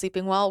exhausted and not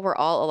sleeping well, were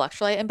all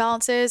electrolyte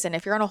imbalances. And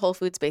if you're on a whole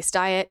foods-based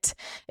diet,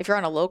 if you're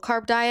on a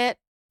low-carb diet,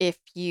 if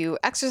you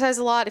exercise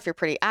a lot, if you're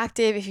pretty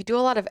active, if you do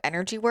a lot of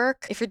energy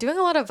work, if you're doing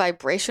a lot of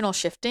vibrational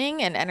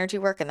shifting and energy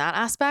work in that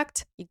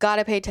aspect, you got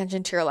to pay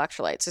attention to your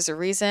electrolytes. There's a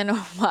reason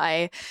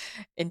why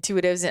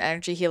intuitives and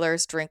energy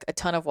healers drink a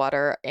ton of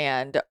water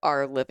and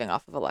are living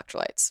off of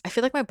electrolytes. I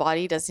feel like my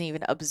body doesn't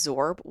even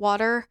absorb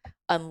water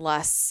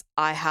unless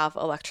I have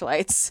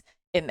electrolytes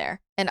in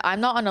there. And I'm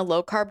not on a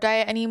low carb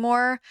diet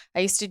anymore. I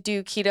used to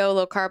do keto,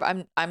 low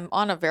carb. I'm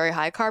on a very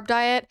high carb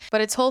diet,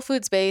 but it's whole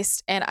foods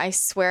based. And I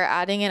swear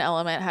adding an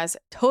element has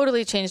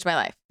totally changed my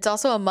life. It's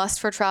also a must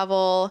for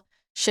travel,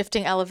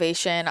 shifting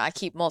elevation. I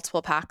keep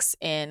multiple packs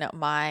in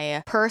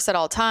my purse at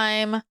all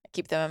time. I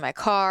keep them in my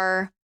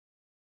car.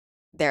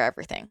 They're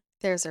everything.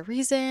 There's a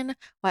reason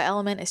why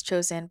Element is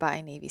chosen by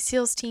Navy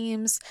SEALs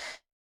teams,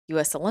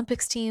 US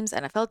Olympics teams,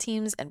 NFL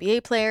teams,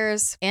 NBA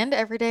players, and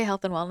everyday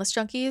health and wellness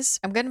junkies.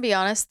 I'm going to be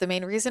honest, the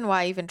main reason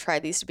why I even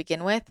tried these to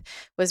begin with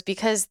was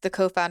because the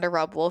co-founder,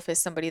 Rob Wolf, is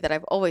somebody that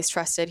I've always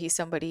trusted. He's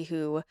somebody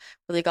who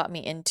really got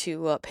me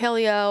into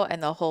paleo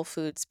and the whole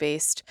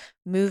foods-based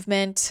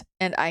movement.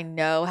 And I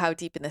know how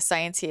deep in the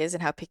science he is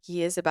and how picky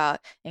he is about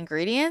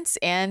ingredients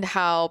and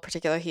how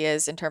particular he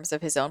is in terms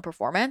of his own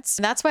performance.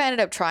 And that's why I ended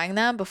up trying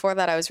them. Before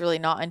that, I was really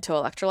not into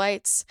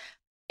electrolytes,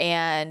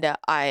 and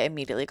I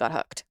immediately got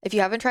hooked. If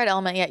you haven't tried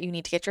Element yet, you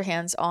need to get your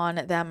hands on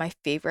them. My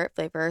favorite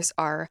flavors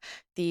are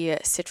the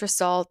citrus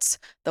salts,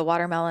 the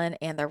watermelon,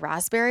 and the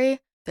raspberry.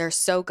 They're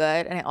so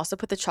good. And I also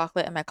put the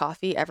chocolate in my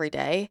coffee every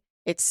day.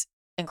 It's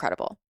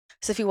incredible.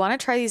 So if you want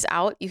to try these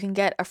out, you can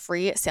get a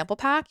free sample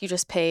pack. You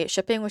just pay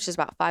shipping, which is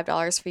about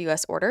 $5 for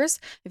US orders.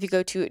 If you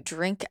go to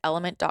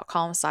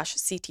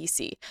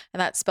drinkelement.com/CTC, and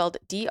that's spelled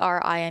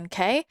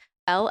DRINK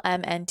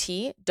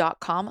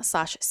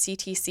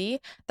lmnt.com/CTC.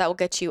 That will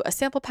get you a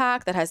sample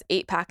pack that has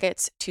 8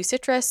 packets, 2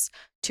 citrus,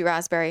 2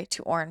 raspberry,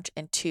 2 orange,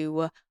 and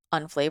 2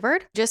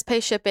 unflavored. Just pay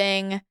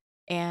shipping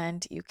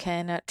and you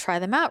can try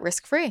them out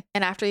risk-free.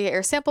 And after you get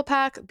your sample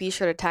pack, be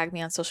sure to tag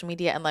me on social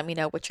media and let me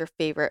know what your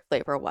favorite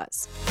flavor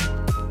was.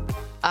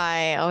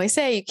 I always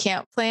say you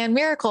can't plan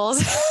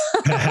miracles.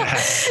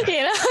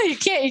 You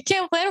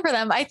can't plan for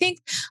them. I think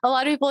a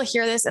lot of people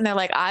hear this and they're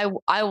like, I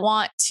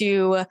want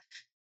to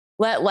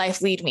let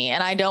life lead me.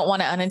 And I don't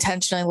want to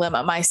unintentionally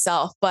limit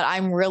myself, but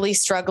I'm really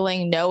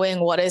struggling knowing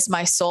what is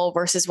my soul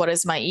versus what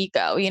is my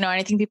ego. And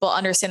I think people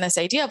understand this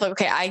idea of like,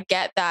 okay, I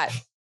get that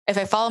if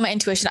I follow my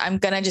intuition, I'm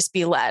going to just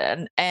be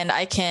led and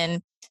I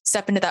can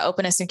step into that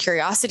openness and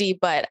curiosity.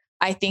 But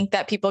I think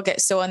that people get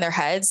so in their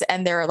heads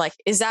and they're like,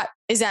 is that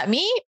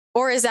me?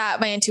 Or is that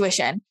my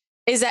intuition?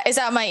 Is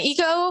that my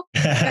ego?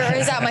 Or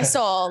is that my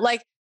soul?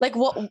 Like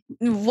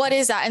what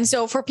is that? And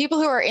so for people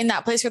who are in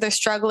that place where they're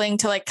struggling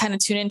to like kind of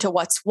tune into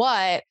what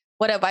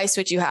advice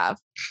would you have?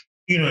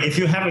 If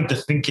you're having to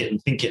think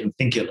it,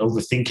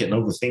 overthink it,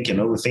 or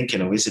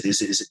is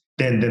it,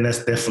 then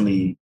that's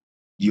definitely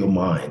your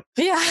mind.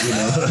 Yeah.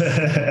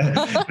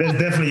 There's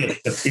definitely,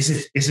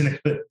 isn't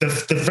it?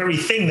 The very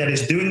thing that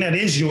is doing that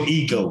is your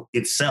ego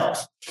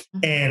itself. Mm-hmm.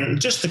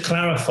 And just to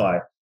clarify,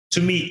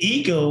 to me,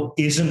 ego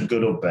isn't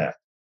good or bad.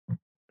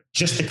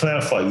 Just to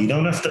clarify, you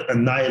don't have to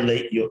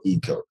annihilate your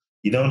ego.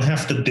 You don't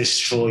have to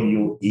destroy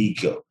your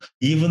ego.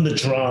 Even the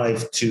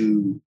drive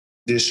to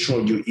destroy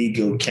your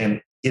ego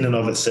can, in and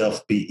of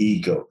itself, be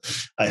ego.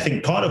 I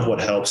think part of what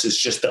helps is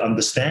just the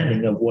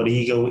understanding of what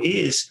ego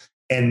is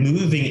and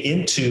moving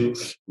into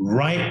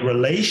right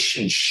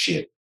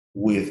relationship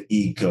with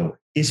ego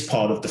is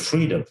part of the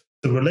freedom.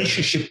 The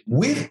relationship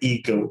with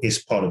ego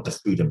is part of the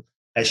freedom.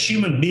 As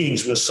human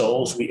beings, we're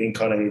souls, we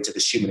incarnate into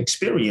this human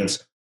experience.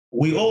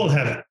 We all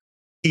have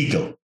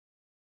ego.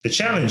 The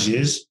challenge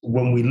is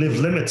when we live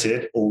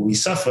limited or we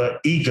suffer,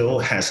 ego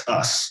has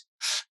us.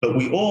 But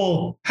we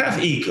all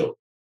have ego.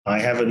 I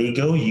have an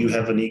ego. You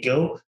have an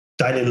ego.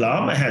 Dalai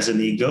Lama has an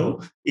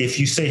ego. If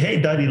you say,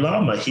 hey, Dalai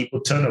Lama, he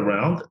will turn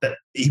around. That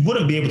he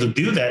wouldn't be able to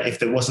do that if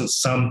there wasn't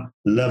some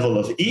level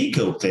of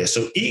ego there.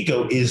 So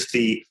ego is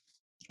the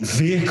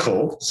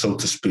vehicle, so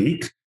to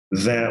speak,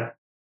 that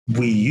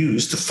we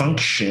use to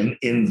function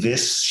in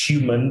this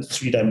human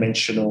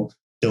 3-dimensional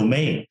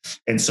domain.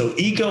 And so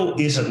ego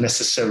isn't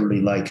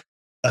necessarily like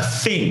a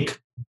thing.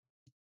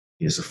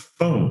 Here's a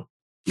phone.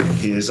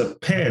 Here's a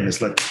pen.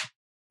 It's like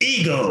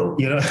ego,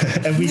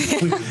 and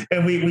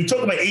we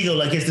talk about ego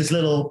like it's this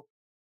little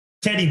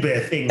teddy bear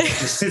thing that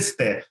just sits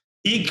there.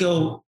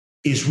 Ego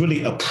is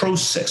really a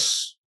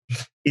process.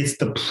 It's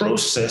the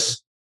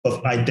process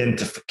of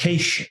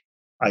identification.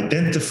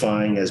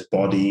 Identifying as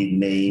body,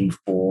 name,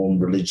 form,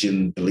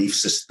 religion, belief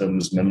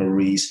systems,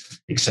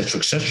 memories, etc.,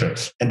 etc.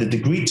 And the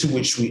degree to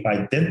which we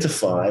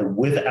identify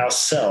with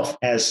ourselves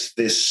as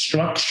this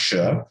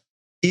structure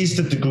is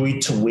the degree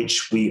to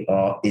which we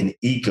are in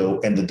ego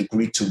and the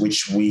degree to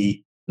which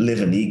we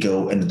live in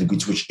ego and the degree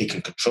to which it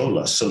can control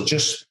us. So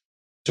just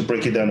to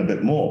break it down a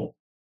bit more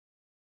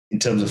in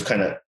terms of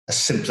kind of a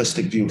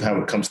simplistic view of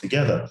how it comes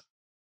together.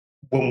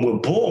 When we're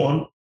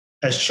born,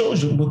 as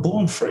children, we're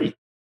born free.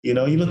 You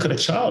know, you look at a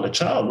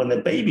child, when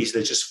they're babies,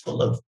 they're just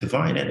full of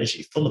divine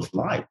energy, full of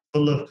light,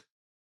 full of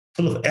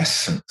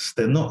essence.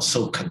 They're not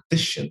so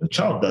conditioned. The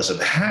child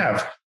doesn't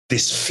have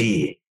this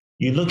fear.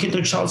 You look into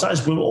a child's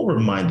eyes, we're all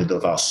reminded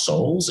of our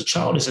souls. A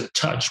child is in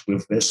touch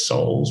with their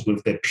souls,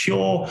 with their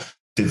pure,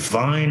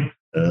 divine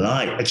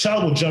light. A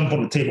child will jump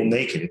on the table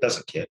naked. It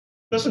doesn't care.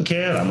 Doesn't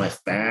care. Am I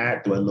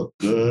fat? Do I look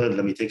good?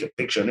 Let me take a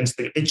picture on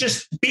Instagram. It's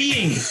just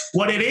being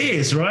what it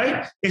is,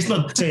 right? It's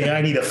not saying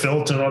I need a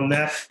filter on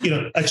that. You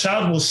know, a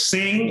child will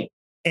sing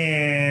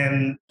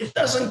and it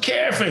doesn't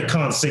care if it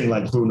can't sing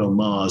like Bruno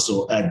Mars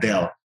or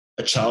Adele.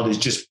 A child is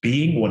just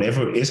being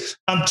whatever it is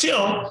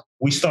until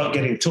we start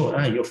getting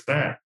taught, you're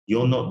fat.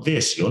 You're not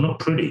this. You're not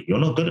pretty. You're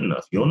not good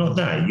enough. You're not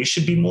that. You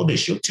should be more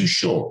this. You're too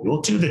short.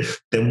 You're too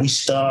this. Then we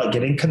start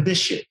getting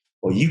conditioned.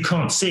 Or you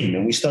can't sing.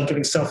 Then we start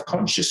getting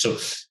self-conscious. So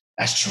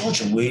as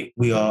children,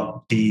 we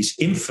are these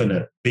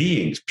infinite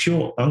beings,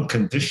 pure,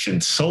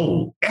 unconditioned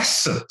soul,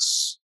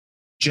 essence,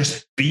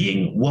 just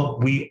being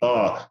what we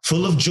are,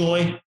 full of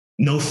joy,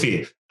 no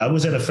fear. I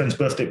was at a friend's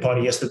birthday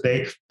party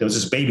yesterday. There was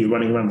this baby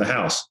running around the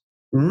house,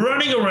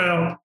 running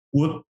around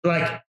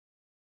without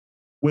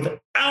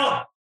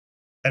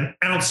an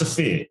ounce of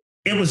fear.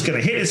 It was going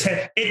to hit his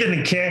head. It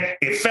didn't care.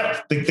 It fell.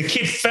 The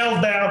kid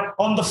fell down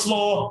on the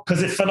floor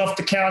because it fell off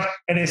the couch,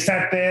 and it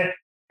sat there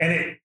and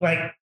it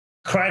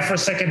cried for a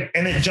second,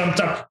 and it jumped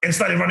up and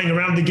started running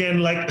around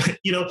again.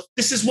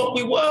 This is what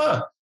we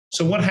were.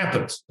 So what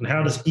happens? And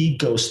how does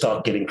ego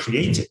start getting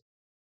created?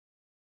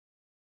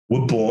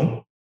 We're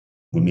born.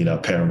 We meet our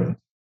parents.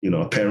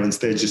 Our parents,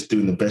 they're just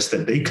doing the best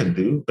that they can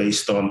do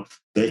based on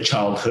their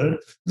childhood,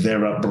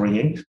 their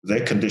upbringing,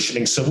 their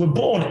conditioning. So we're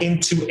born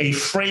into a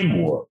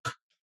framework,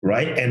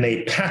 right? And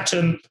a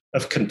pattern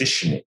of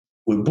conditioning.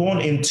 We're born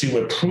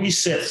into a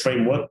preset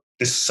framework,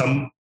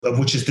 some of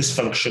which is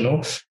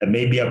dysfunctional. And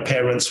maybe our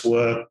parents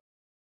were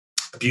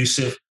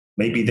abusive.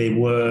 Maybe they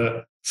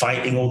were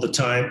fighting all the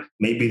time.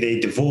 Maybe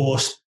they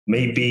divorced.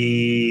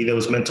 Maybe there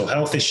was mental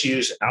health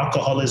issues,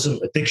 alcoholism,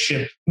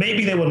 addiction.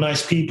 Maybe they were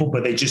nice people,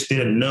 but they just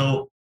didn't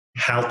know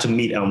how to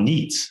meet our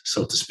needs,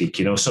 so to speak.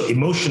 So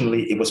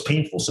emotionally, it was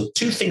painful. So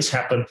two things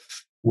happen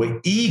where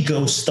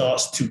ego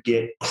starts to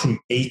get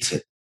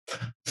created.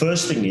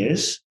 First thing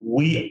is,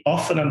 we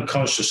often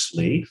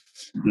unconsciously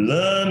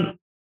learn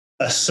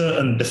a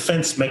certain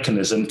defense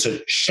mechanism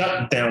to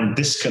shut down,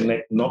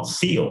 disconnect, not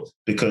feel,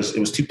 because it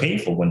was too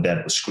painful when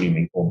dad was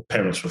screaming or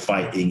parents were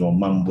fighting or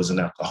mom was an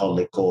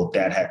alcoholic or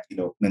dad had,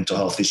 mental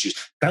health issues.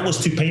 That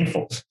was too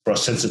painful for our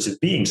sensitive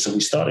beings. So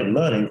we started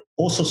learning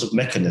all sorts of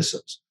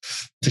mechanisms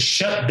to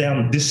shut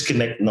down,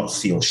 disconnect, not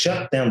feel,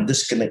 shut down,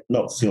 disconnect,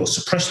 not feel,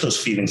 suppress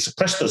those feelings,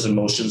 suppress those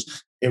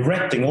emotions,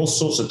 erecting all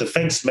sorts of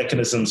defense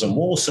mechanisms and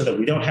walls so that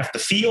we don't have to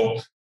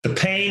feel the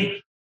pain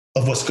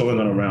of what's going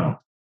on around.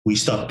 We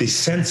start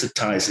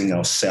desensitizing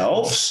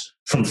ourselves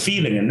from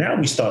feeling, and now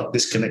we start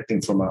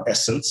disconnecting from our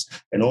essence,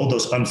 and all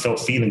those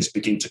unfelt feelings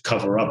begin to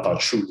cover up our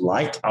true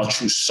light, our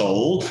true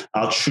soul,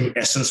 our true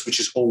essence, which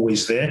is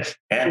always there.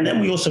 And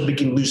then we also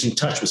begin losing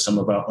touch with some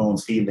of our own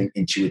feeling,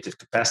 intuitive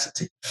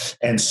capacity.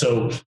 And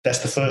so that's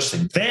the first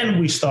thing.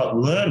 Then we start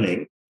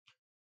learning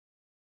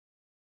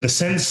the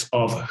sense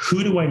of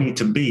who do I need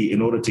to be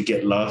in order to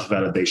get love,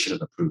 validation,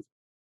 and approval.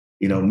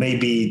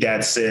 Maybe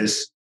dad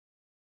says,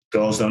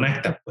 girls don't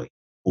act that way,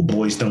 or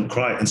boys don't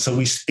cry. And so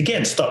we,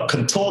 again, start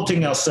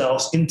contorting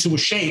ourselves into a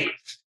shape,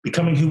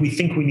 becoming who we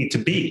think we need to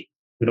be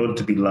in order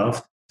to be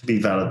loved, to be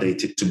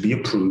validated, to be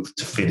approved,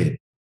 to fit in.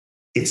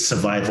 It's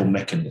survival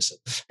mechanism.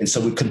 And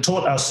so we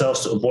contort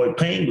ourselves to avoid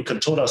pain. We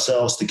contort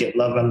ourselves to get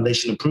love,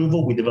 validation,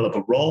 approval. We develop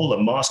a role,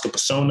 a mask, a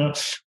persona.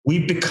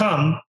 We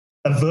become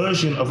a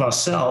version of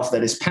ourselves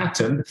that is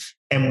patterned.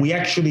 And we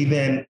actually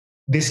then,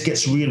 this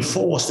gets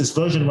reinforced, this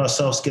version of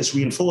ourselves gets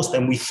reinforced.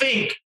 And we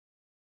think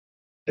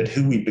that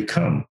who we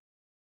become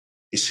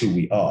is who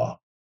we are.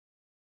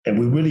 And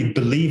we really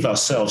believe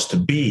ourselves to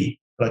be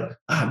like,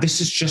 this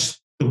is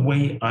just the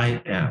way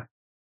I am.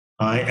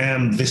 I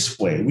am this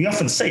way. We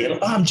often say,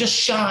 I'm just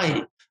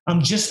shy.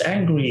 I'm just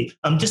angry.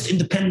 I'm just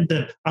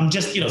independent. I'm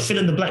just, fill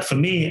in the blank. For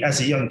me, as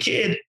a young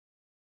kid,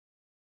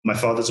 my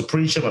father's a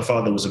preacher. My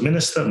father was a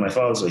minister. My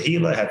father's a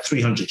healer. I had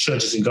 300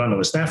 churches in Ghana,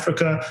 West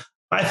Africa.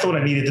 I thought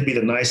I needed to be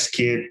the nice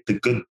kid, the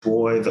good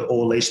boy, the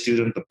all-A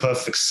student, the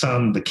perfect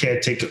son, the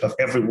caretaker of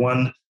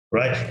everyone.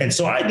 Right. And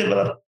so I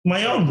developed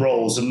my own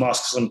roles and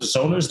masks and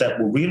personas that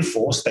were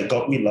reinforced, that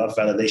got me love,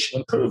 validation,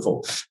 and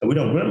approval. And we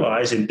don't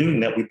realize in doing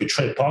that, we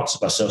betray parts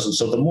of ourselves. And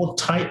so the more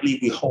tightly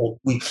we hold,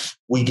 we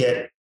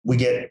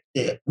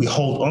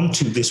hold on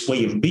to this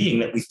way of being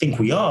that we think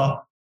we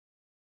are,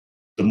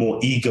 the more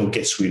ego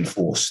gets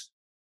reinforced.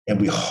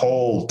 And we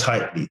hold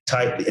tightly.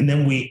 And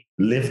then we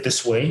live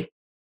this way,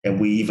 and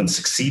we even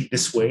succeed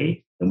this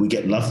way. And we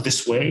get love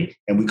this way,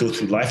 and we go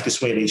through life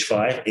this way at age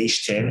 5,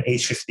 age 10,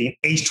 age 15,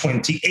 age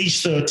 20,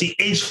 age 30,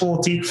 age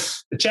 40.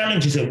 The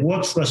challenge is it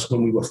worked for us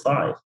when we were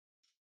 5.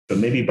 But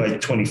maybe by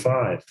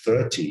 25,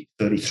 30,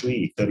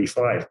 33,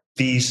 35,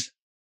 these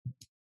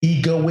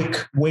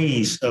egoic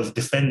ways of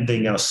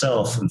defending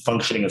ourselves and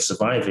functioning and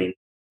surviving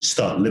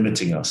start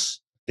limiting us.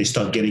 They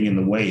start getting in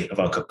the way of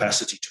our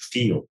capacity to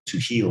feel, to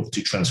heal,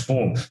 to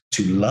transform,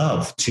 to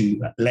love,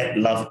 to let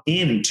love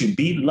in, to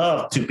be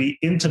loved, to be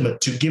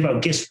intimate, to give our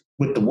gifts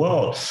with the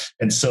world.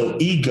 And so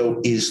ego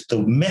is the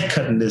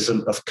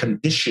mechanism of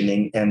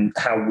conditioning and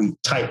how we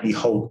tightly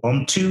hold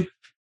onto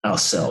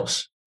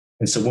ourselves.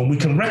 And so when we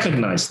can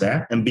recognize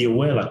that and be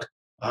aware, like,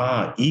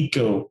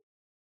 ego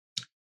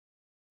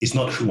is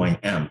not who I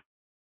am.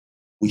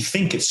 We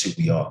think it's who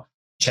we are.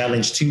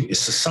 Challenge 2 is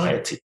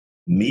society,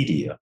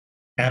 media,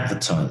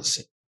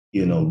 advertising,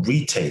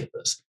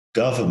 retailers,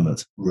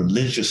 government,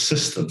 religious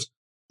systems.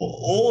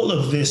 All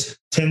of this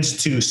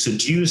tends to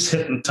seduce,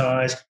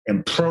 hypnotize,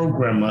 and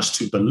program us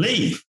to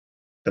believe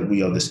that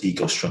we are this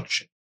ego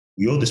structure.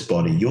 You're this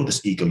body, you're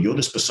this ego, you're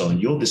this persona,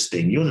 you're this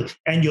thing,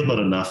 and you're not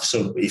enough.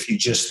 So if you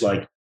just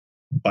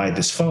buy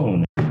this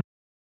phone,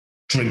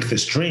 drink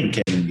this drink,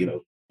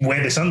 and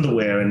wear this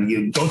underwear, and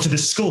you go to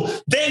this school,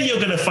 then you're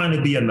going to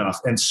finally be enough.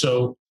 And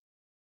so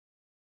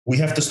we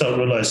have to start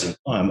realizing,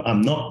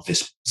 I'm not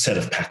this set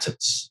of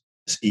patterns,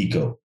 this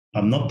ego.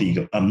 I'm not the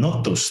ego. I'm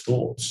not those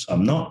thoughts.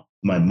 I'm not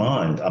my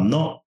mind. I'm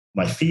not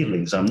my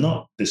feelings. I'm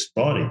not this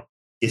body.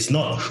 It's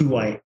not who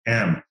I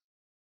am.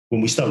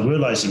 When we start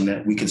realizing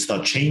that, we can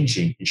start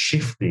changing and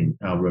shifting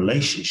our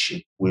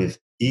relationship with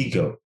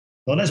ego.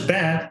 Not as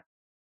bad,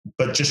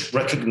 but just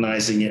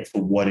recognizing it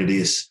for what it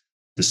is,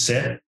 the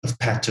set of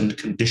patterned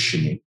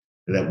conditioning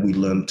that we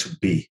learn to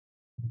be.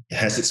 It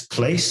has its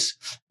place.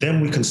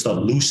 Then we can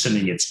start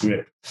loosening its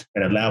grip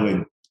and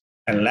allowing,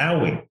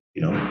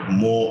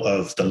 more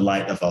of the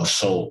light of our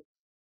soul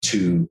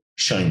to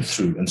shine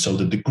through. And so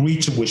the degree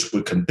to which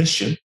we're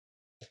conditioned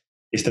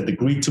is the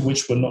degree to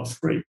which we're not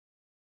free.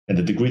 And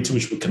the degree to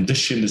which we're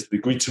conditioned is the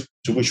degree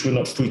to which we're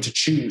not free to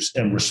choose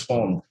and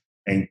respond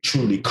and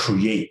truly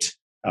create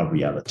our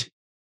reality.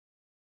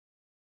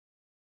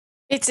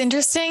 It's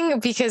interesting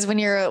because when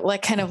you're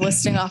kind of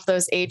listing off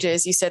those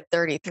ages, you said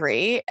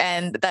 33,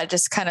 and that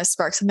just kind of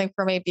sparked something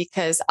for me,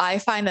 because I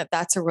find that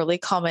that's a really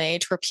common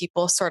age where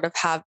people sort of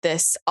have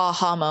this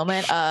aha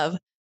moment of,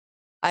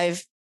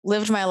 I've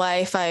lived my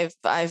life.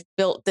 I've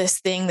built this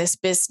thing, this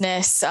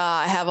business.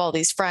 I have all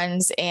these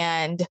friends,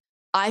 and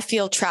I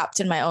feel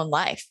trapped in my own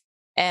life,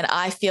 and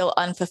I feel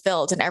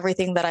unfulfilled, and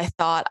everything that I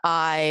thought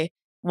I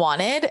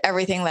wanted,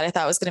 everything that I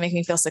thought was going to make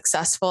me feel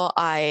successful,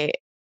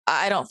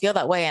 I don't feel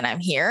that way, and I'm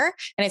here.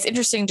 And it's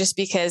interesting just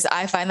because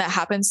I find that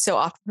happens so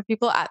often for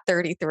people at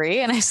 33.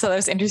 And I saw that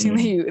was interesting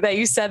that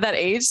you said that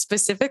age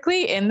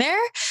specifically in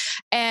there.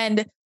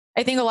 And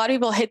I think a lot of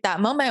people hit that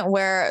moment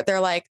where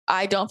they're like,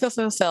 I don't feel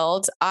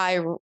fulfilled.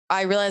 I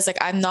realize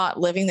I'm not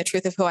living the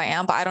truth of who I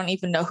am, but I don't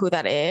even know who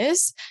that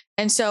is.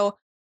 And so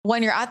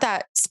when you're at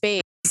that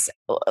space,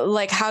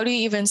 how do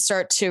you even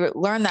start to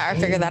learn that or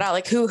figure that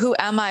out? Who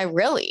am I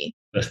really?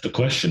 That's the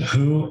question.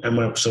 Who am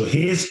I? So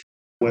here's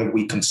where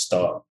we can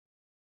start.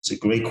 It's a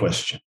great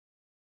question.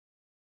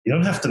 You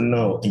don't have to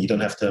know, and you don't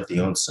have to have the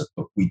answer,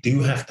 but we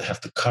do have to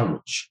have the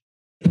courage,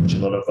 which a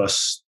lot of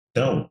us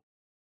don't.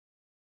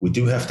 We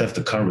do have to have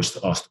the courage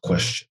to ask the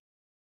question,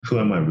 who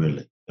am I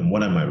really? And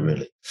what am I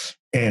really?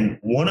 And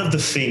one of the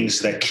things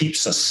that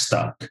keeps us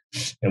stuck,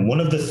 and one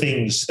of the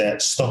things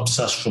that stops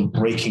us from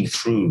breaking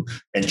through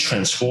and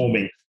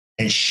transforming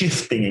and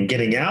shifting and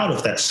getting out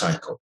of that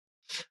cycle,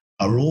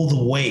 are all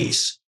the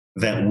ways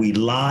that we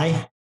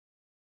lie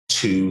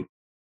to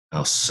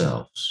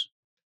ourselves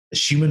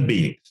as human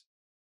beings.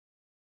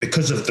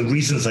 Because of the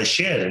reasons I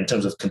shared in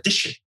terms of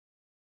conditioning,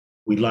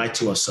 we lie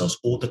to ourselves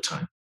all the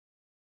time,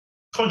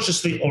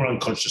 consciously or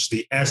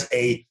unconsciously, as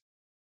a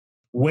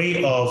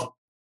way of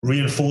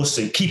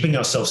reinforcing, keeping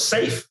ourselves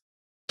safe,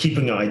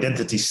 keeping our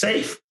identity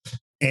safe.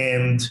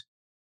 And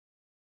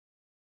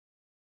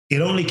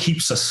it only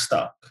keeps us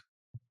stuck.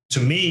 To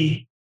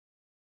me,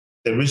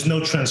 there is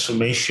no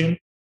transformation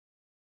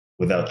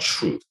without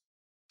truth.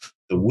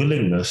 The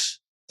willingness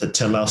to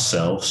tell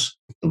ourselves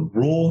the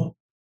raw,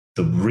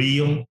 the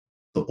real,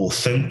 the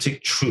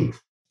authentic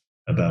truth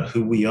about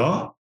who we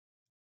are,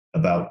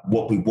 about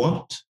what we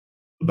want,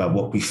 about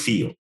what we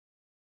feel.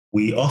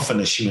 We often,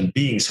 as human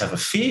beings, have a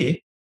fear,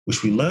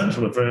 which we learn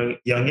from a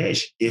very young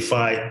age. If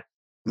I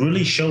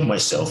really show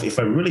myself, if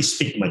I really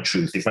speak my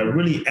truth, if I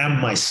really am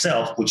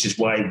myself, which is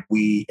why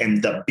we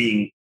end up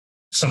being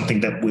something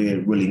that we're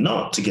really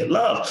not to get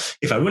love.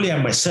 If I really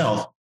am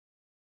myself,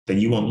 then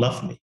you won't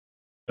love me.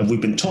 And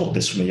we've been taught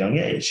this from a young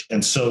age.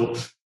 And so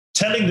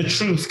telling the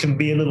truth can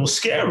be a little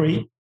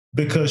scary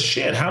because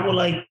how will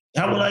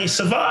I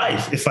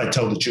survive if I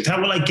tell the truth?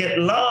 How will I get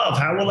love?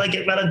 How will I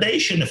get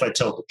validation if I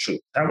tell the truth?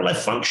 How will I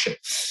function?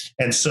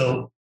 And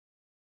so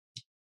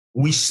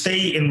we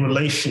stay in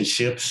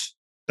relationships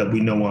that we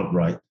know aren't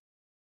right.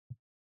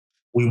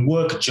 We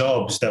work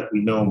jobs that we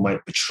know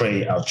might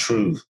betray our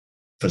truth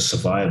for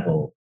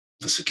survival,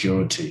 for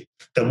security,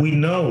 that we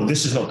know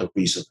this is not the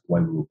reason why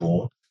we were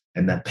born.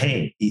 And that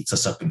pain eats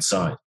us up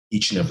inside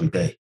each and every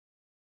day.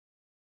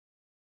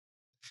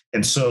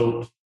 And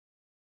so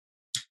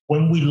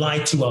when we lie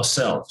to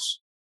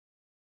ourselves,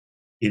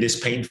 it is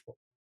painful.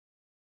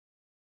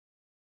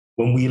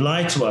 When we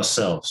lie to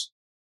ourselves,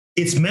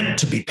 it's meant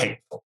to be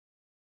painful.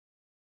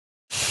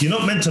 You're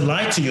not meant to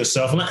lie to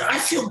yourself. Like, I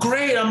feel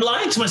great. I'm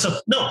lying to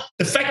myself. No,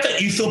 the fact that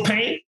you feel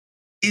pain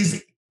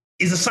is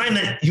a sign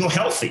that you're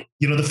healthy.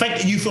 The fact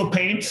that you feel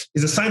pain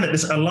is a sign that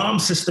this alarm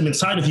system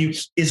inside of you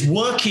is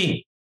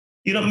working.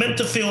 You're not meant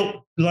to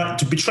feel like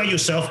to betray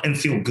yourself and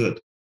feel good.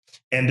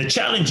 And the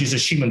challenge is,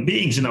 as human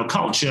beings in our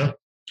culture,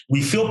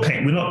 we feel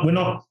pain.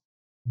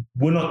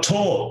 We're not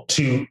taught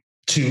to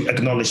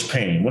acknowledge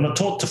pain. We're not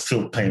taught to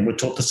feel pain. We're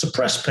taught to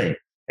suppress pain.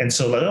 And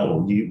so, like,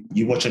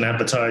 you watch an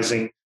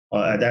advertisement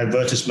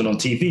on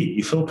TV.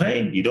 You feel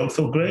pain. You don't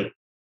feel great.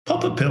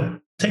 Pop a pill.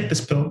 Take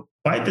this pill.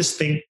 Buy this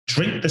thing.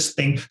 Drink this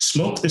thing.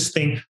 Smoke this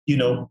thing.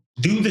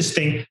 Do this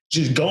thing.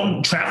 Just go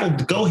and travel.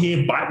 Go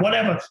here. Buy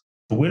whatever.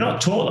 But we're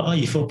not taught. Oh,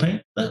 you feel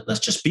pain?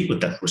 Let's just be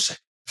with that for a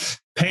second.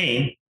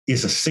 Pain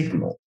is a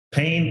signal.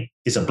 Pain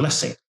is a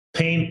blessing.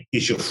 Pain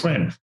is your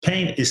friend.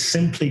 Pain is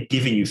simply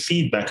giving you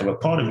feedback of a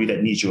part of you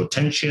that needs your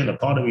attention, a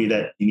part of you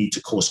that you need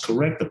to course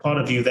correct, a part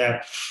of you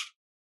that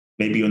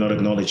maybe you're not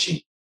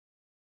acknowledging.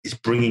 It's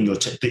bringing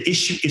the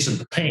issue isn't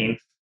the pain.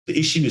 The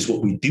issue is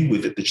what we do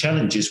with it. The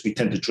challenge is we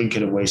tend to drink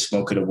it away,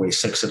 smoke it away,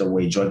 sex it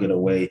away, drug it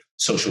away,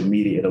 social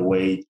media it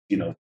away,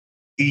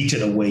 eat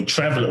it away,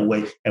 travel it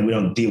away, and we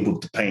don't deal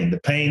with the pain.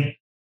 The pain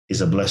is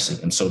a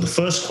blessing. And so the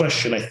first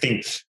question I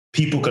think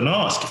people can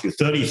ask, if you're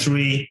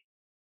 33,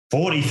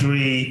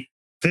 43,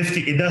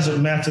 50, it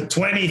doesn't matter,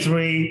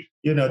 23,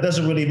 it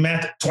doesn't really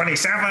matter,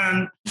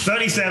 27,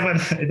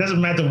 37, it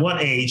doesn't matter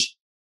what age,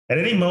 at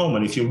any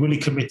moment, if you're really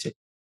committed.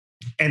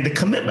 And the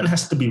commitment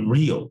has to be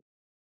real,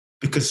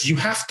 because you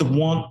have to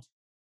want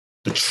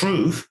the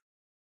truth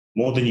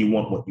more than you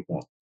want what you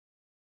want.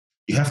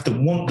 You have to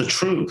want the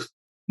truth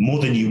more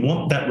than you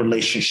want that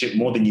relationship,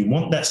 more than you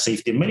want that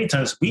safety. And many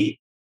times we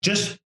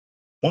just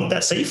want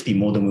that safety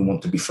more than we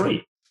want to be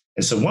free.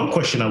 And so one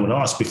question I would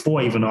ask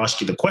before I even ask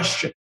you the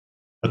question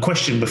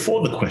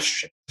before the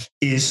question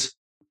is,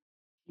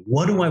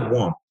 what do I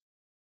want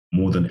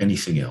more than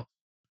anything else?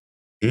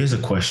 Here's a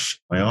question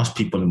I ask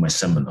people in my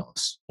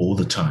seminars all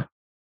the time.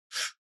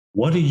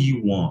 What do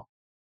you want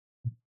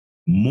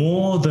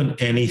more than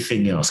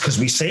anything else? Because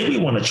we say we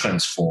want to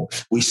transform.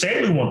 We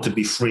say we want to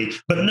be free,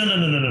 but no,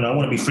 I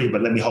want to be free,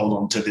 but let me hold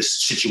on to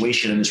this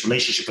situation and this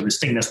relationship and this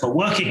thing that's not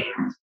working.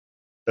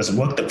 Doesn't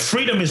work. That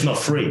freedom is not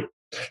free.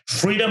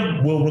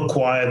 Freedom will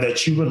require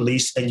that you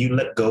release and you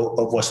let go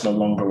of what's no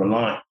longer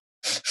aligned.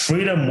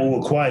 Freedom will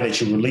require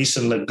that you release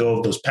and let go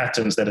of those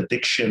patterns, that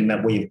addiction,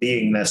 that way of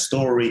being, that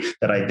story,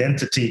 that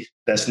identity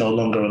that's no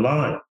longer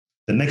aligned.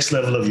 The next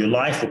level of your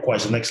life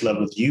requires the next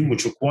level of you,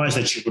 which requires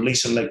that you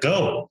release and let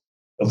go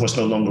of what's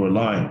no longer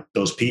aligned.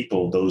 Those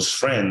people, those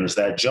friends,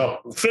 that job,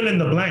 fill in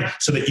the blank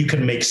so that you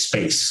can make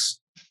space.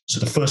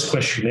 So the first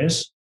question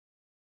is,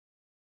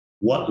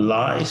 what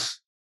lies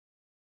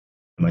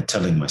am I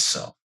telling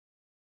myself?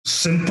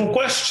 Simple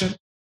question.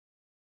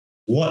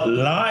 What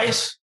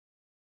lies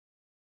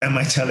am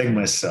I telling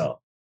myself?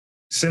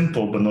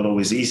 Simple, but not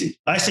always easy.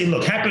 I say,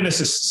 look,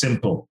 happiness is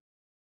simple.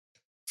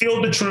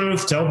 Feel the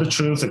truth, tell the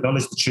truth,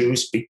 acknowledge the truth,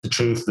 speak the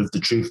truth, live the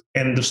truth,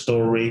 end of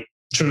story.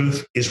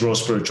 Truth is real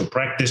spiritual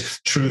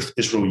practice. Truth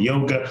is real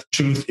yoga.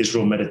 Truth is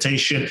real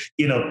meditation.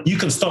 You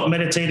can stop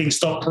meditating,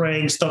 stop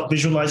praying, stop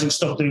visualizing,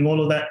 stop doing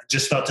all of that.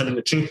 Just start telling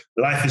the truth.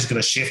 Life is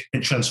going to shift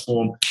and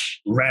transform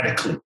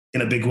radically in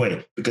a big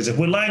way. Because if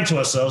we're lying to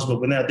ourselves, but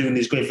we're now doing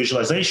these great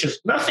visualizations,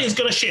 nothing's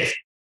going to shift.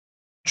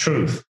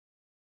 Truth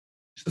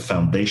is the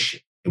foundation.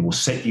 It will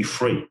set you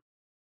free.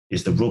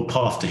 It's the real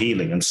path to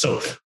healing. And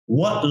so,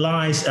 what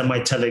lies am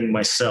I telling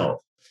myself?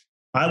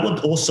 I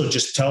would also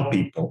just tell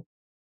people,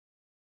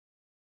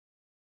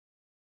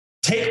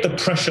 take the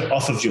pressure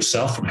off of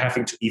yourself from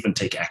having to even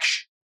take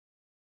action.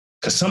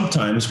 Because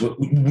sometimes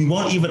we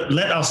won't even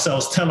let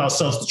ourselves tell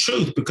ourselves the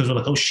truth because we're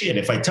like, oh shit,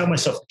 if I tell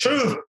myself the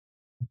truth,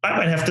 I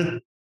might have to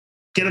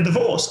get a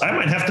divorce. I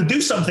might have to do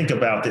something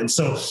about it. And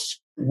so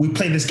we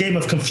play this game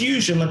of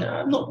confusion, like,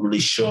 I'm not really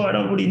sure, I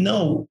don't really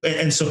know.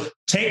 And so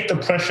take the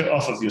pressure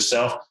off of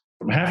yourself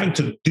from having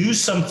to do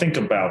something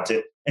about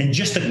it and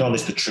just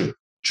acknowledge the truth.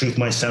 Truth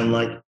might sound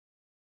like,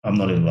 I'm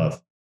not in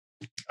love.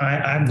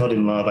 I'm not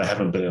in love. I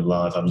haven't been in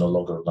love. I'm no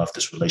longer in love.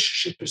 This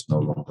relationship is no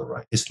longer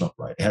right. It's not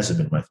right. It hasn't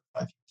been right for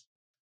 5 years.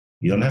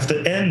 You don't have to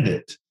end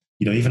it.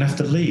 You don't even have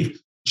to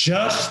leave.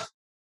 Just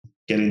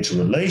get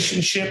into a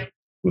relationship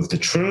with the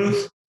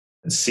truth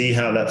and see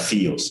how that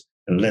feels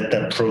and let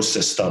that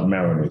process start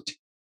marinating.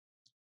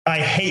 I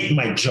hate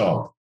my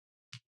job.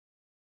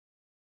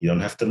 You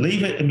don't have to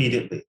leave it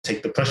immediately.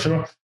 Take the pressure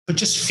off, but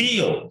just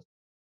feel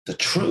the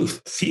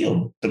truth.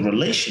 Feel the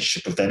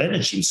relationship of that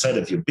energy inside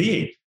of your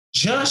being.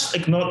 Just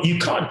acknowledge. You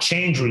can't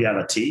change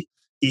reality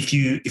if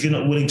you're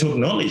not willing to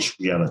acknowledge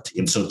reality.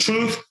 And so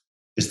truth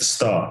is the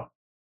start.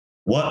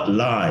 What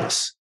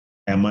lies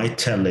am I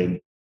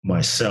telling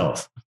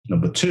myself?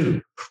 Number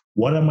 2,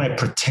 what am I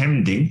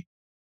pretending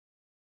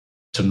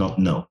to not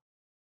know?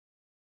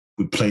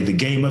 We play the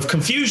game of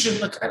confusion.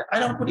 Like, I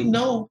don't really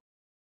know.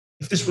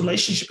 if this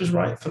relationship is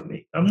right for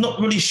me. I'm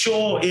not really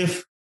sure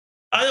if,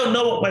 I don't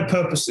know what my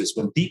purpose is,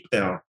 when deep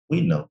down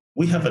we know.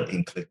 We have an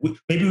inkling.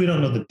 Maybe we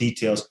don't know the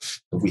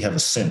details, but we have a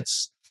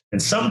sense.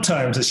 And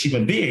sometimes as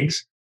human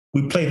beings,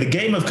 we play the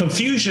game of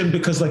confusion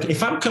because, like,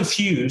 if I'm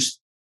confused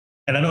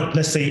and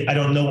let's say I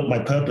don't know what my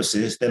purpose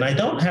is, then I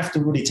don't have to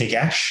really take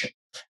action.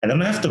 And I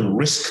don't have to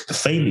risk the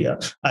failure.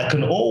 I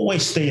can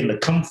always stay in the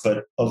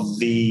comfort of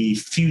the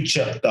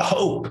future, the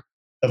hope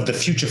of the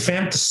future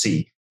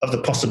fantasy, of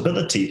the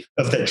possibility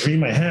of that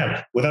dream I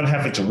have without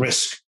having to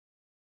risk.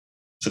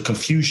 So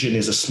confusion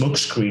is a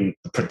smokescreen,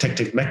 a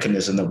protective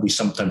mechanism that we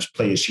sometimes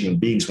play as human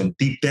beings when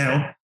deep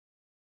down,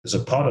 there's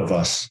a part of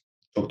us,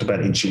 talked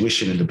about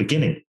intuition in the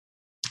beginning,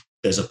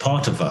 there's a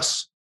part of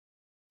us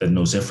that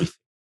knows everything.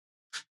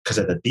 Because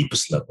at the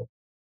deepest level,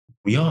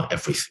 we are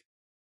everything.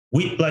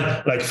 We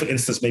like for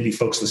instance, maybe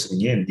folks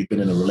listening in, you've been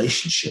in a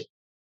relationship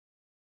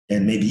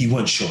and maybe you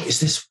weren't sure, is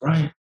this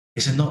right?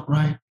 Is it not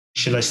right?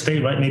 Should I stay,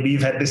 right? Maybe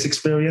you've had this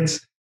experience,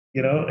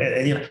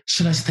 and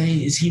should I stay?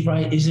 Is he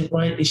right? Is it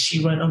right? Is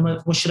she right?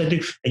 What should I do?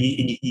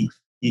 And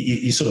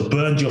you sort of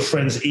burned your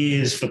friends'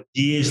 ears for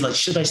years. Like,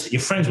 should I stay?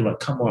 Your friends were like,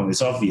 come on,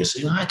 it's obvious.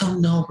 I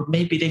don't know, but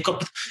maybe they've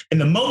got. And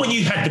the moment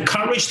you had the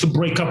courage to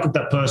break up with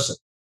that person,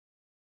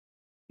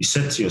 you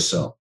said to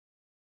yourself,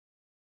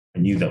 I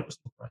knew that was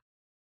not right.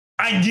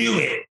 I knew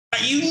it.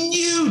 You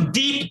knew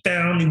deep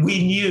down,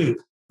 we knew,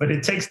 but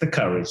it takes the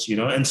courage,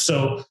 And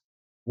so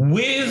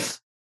with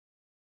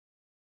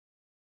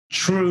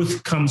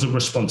truth comes a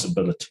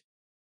responsibility.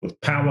 With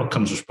power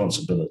comes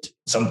responsibility.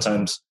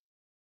 Sometimes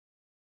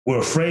we're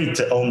afraid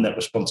to own that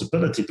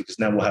responsibility because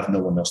now we'll have no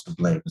one else to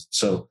blame.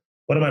 So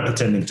what am I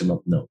pretending to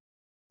not know?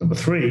 Number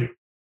 3,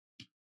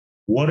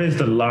 what is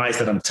the lies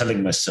that I'm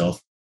telling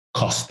myself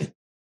costing?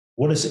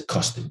 What is it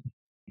costing?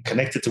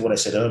 Connected to what I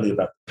said earlier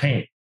about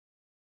pain.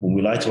 When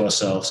we lie to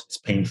ourselves, it's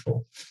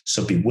painful.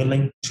 So be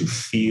willing to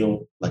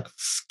feel like,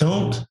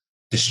 don't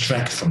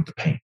distract from the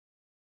pain.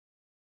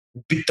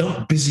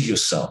 Don't busy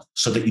yourself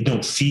so that you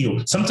don't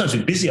feel. Sometimes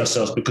we busy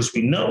ourselves because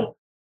we know,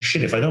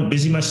 shit, if I don't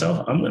busy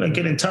myself, I'm going to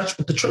get in touch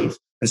with the truth.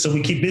 And so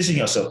we keep busying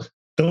ourselves.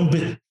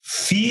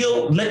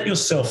 Let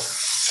yourself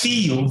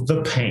feel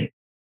the pain.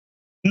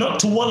 Not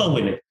to wallow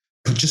in it,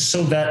 but just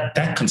so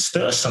that can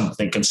stir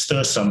something, can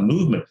stir some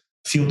movement.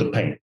 Feel the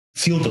pain,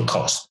 feel the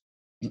cost,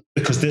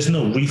 because there's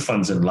no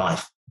refunds in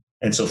life.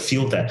 And so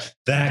feel that.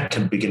 That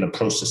can begin a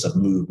process of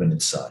movement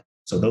inside.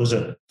 So those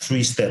are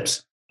 3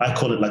 steps. I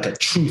call it like a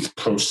truth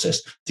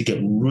process to get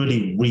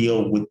really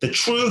real with the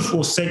truth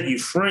will set you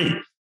free.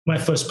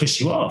 Might first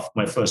piss you off,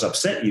 might first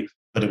upset you,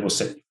 but it will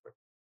set you free.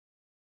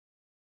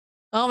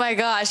 Oh my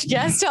gosh.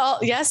 Yes to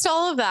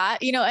all of that.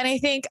 And I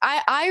think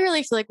I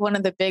really feel like one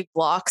of the big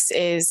blocks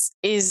is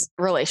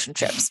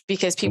relationships,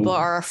 because people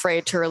are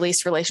afraid to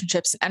release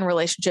relationships.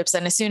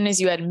 And as soon as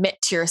you admit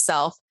to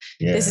yourself,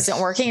 this isn't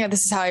working, or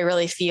this is how I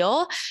really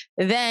feel,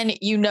 then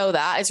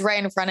that it's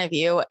right in front of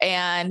you.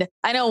 And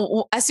I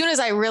know as soon as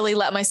I really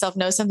let myself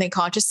know something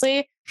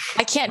consciously,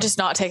 I can't just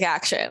not take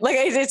action. Like,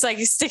 it's like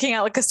sticking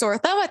out like a sore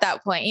thumb at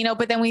that point,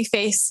 but then we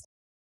face,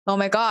 oh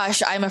my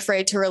gosh, I'm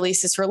afraid to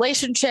release this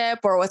relationship,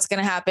 or what's going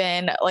to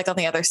happen like on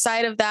the other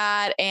side of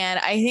that. And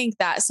I think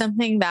that's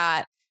something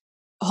that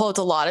holds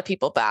a lot of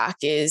people back,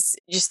 is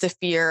just the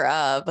fear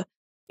of,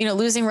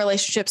 losing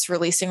relationships,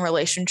 releasing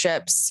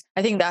relationships.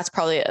 I think that's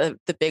probably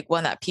the big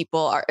one that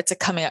it's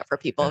coming up for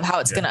people, of how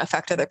it's going to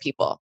affect other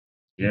people.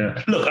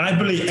 Yeah. Look, I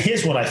believe,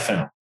 here's what I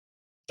found.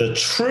 The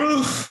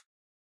truth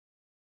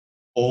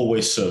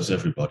always serves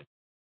everybody.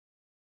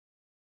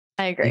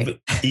 I agree.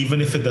 Even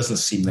if it doesn't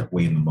seem that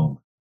way in the moment.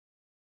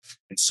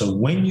 And so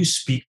when you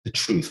speak the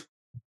truth,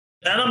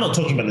 and I'm not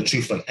talking about the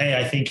truth like, hey,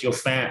 I think you're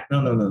fat.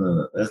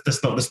 No.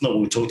 That's not what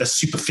we're talking. That's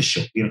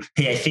superficial.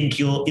 Hey, I think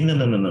you're,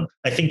 no.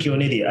 I think you're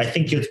an idiot. I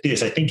think you're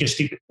this. I think you're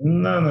stupid.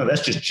 No,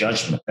 that's just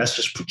judgment. That's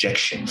just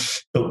projection.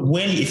 But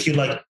if you're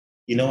like,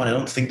 I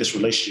don't think this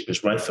relationship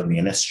is right for me,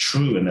 and that's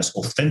true, and that's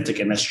authentic,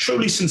 and that's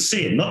truly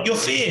sincere, not your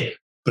fear,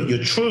 but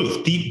your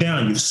truth. Deep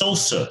down, you've soul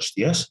searched,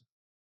 yes?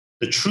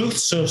 The truth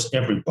serves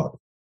everybody.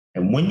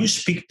 And when you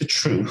speak the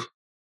truth,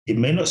 it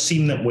may not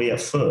seem that way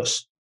at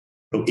first,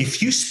 but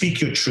if you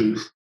speak your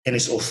truth and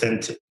it's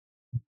authentic,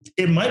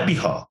 it might be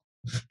hard,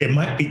 it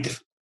might be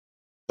difficult,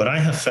 but I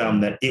have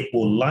found that it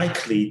will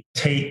likely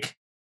take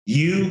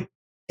you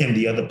and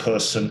the other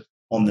person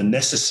on the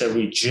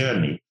necessary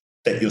journey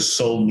that your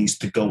soul needs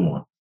to go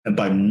on. And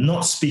by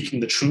not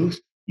speaking the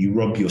truth, you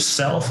rob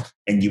yourself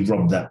and you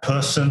rob that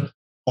person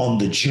on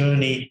the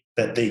journey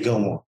that they go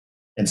on.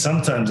 And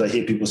sometimes I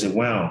hear people say,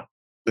 wow,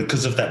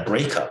 because of that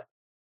breakup,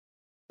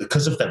 it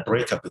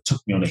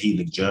took me on a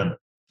healing journey.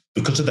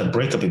 Because of that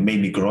breakup, it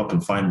made me grow up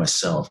and find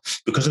myself.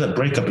 Because of that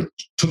breakup, it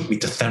took me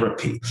to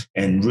therapy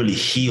and really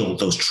heal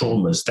those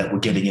traumas that were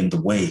getting in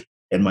the way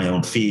and my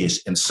own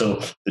fears. And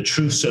so the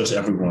truth serves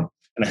everyone.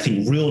 And I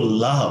think real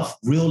love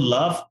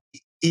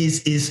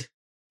is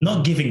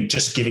not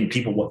just giving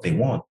people what they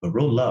want, but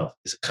real love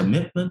is a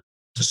commitment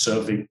to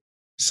serving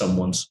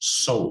someone's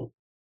soul.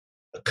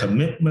 A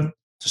commitment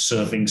to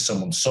serving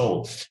someone's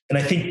soul. And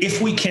I think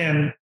if we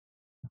can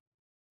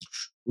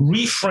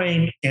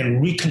reframe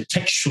and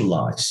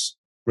recontextualize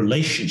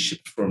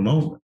relationships for a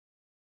moment,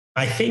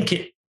 I think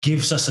it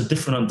gives us a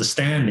different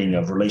understanding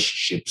of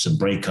relationships and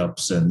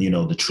breakups and,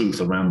 the truth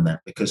around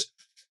that. Because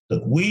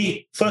look,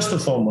 we, first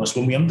and foremost,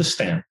 when we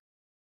understand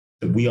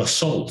that we are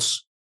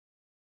souls,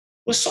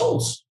 we're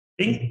souls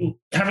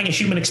having a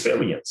human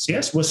experience.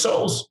 Yes, we're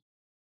souls.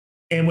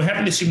 And we're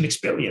having this human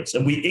experience.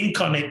 And we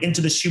incarnate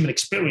into this human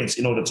experience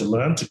in order to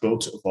learn, to grow,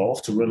 to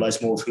evolve, to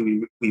realize more of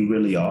who we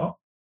really are.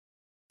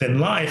 Then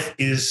life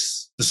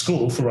is the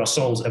school for our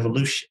soul's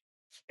evolution.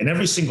 And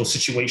every single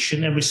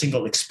situation, every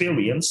single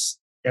experience,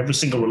 every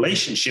single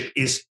relationship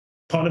is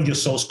part of your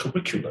soul's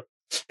curriculum.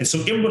 And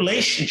so in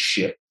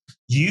relationship,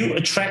 you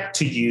attract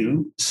to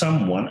you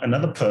someone,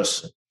 another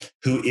person,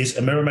 who is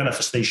a mirror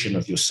manifestation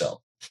of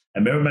yourself.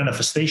 A mirror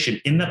manifestation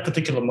in that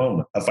particular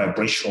moment, a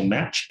vibrational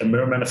match, a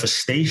mirror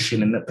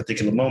manifestation in that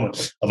particular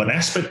moment of an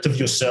aspect of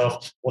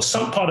yourself or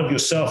some part of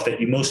yourself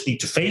that you most need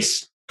to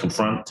face,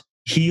 confront,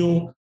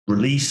 heal,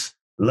 release,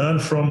 learn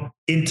from,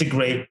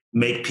 integrate,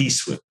 make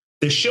peace with.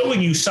 They're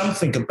showing you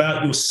something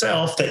about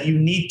yourself that you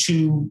need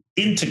to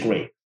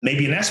integrate.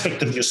 Maybe an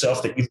aspect of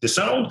yourself that you've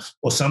disowned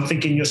or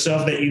something in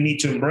yourself that you need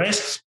to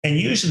embrace. And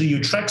usually you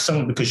attract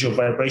someone because you're a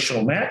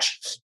vibrational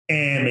match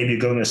and maybe you're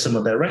going in a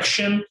similar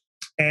direction.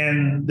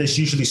 And there's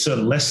usually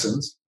certain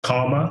lessons,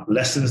 karma,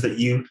 lessons that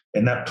you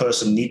and that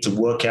person need to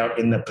work out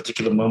in that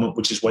particular moment,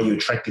 which is why you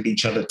attracted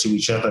each other to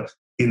each other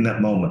in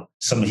that moment,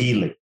 some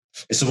healing.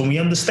 And so when we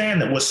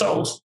understand that we're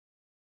souls,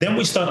 then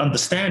we start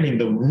understanding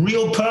the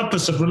real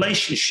purpose of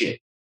relationship.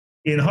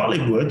 In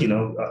Hollywood,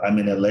 I'm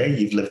in LA,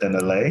 you've lived in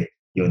LA,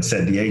 you're in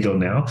San Diego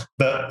now,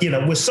 but,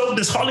 we're so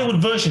this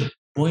Hollywood version,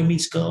 boy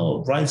meets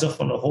girl, rides off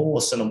on a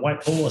horse and a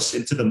white horse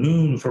into the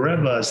moon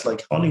forever. It's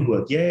like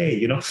Hollywood,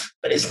 yay,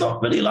 but it's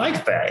not really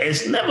like that.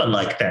 It's never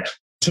like that.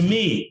 To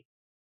me,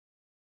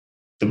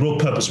 the real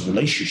purpose of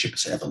relationship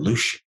is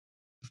evolution,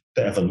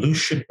 the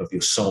evolution of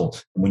your soul.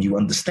 And when you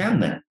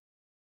understand that,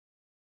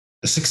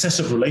 the success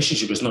of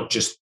relationship is not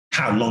just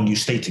how long you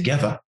stay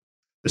together.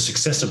 The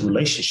success of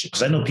relationships,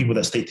 because I know people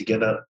that stay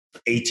together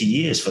 80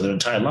 years for their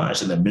entire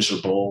lives and they're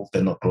miserable,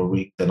 they're not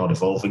growing, they're not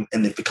evolving,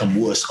 and they've become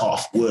worse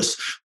off,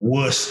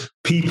 worse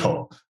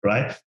people,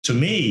 right? To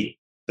me,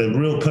 the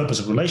real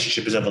purpose of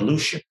relationship is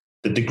evolution.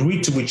 The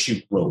degree to which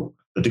you grow,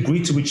 the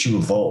degree to which you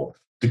evolve,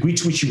 the degree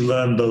to which you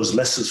learn those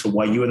lessons for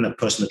why you and that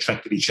person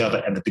attracted each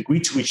other, and the degree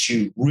to which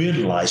you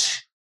realize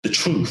the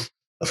truth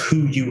of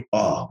who you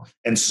are.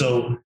 And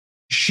so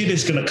shit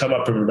is going to come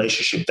up in a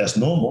relationship. That's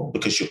normal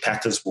because your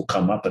patterns will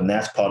come up and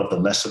that's part of the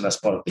lesson. That's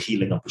part of the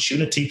healing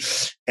opportunity.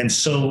 And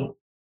so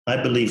I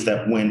believe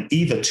that when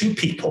either two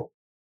people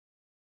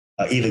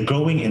are either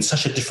going in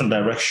such a different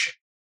direction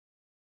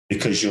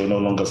because you're no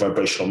longer a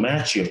vibrational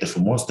match, you have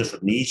different wants,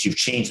 different needs, you've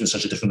changed in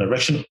such a different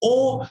direction,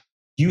 or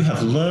you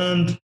have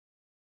learned,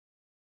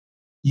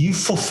 you've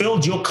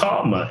fulfilled your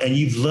karma and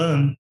you've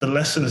learned the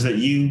lessons that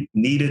you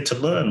needed to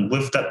learn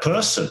with that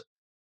person,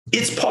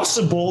 it's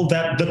possible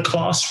that the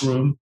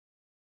classroom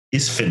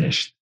is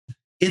finished.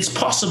 It's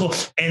possible.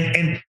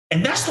 And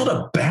that's not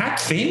a bad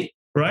thing,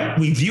 right?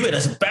 We view it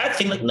as a bad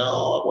thing. Like, no,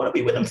 I want to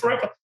be with them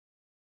forever.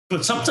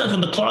 But sometimes when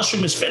the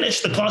classroom is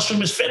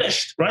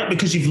finished, right?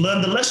 Because you've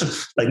learned the lesson.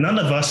 Like none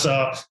of us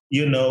are,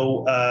 you and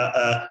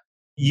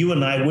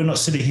I, we're not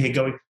sitting here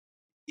going,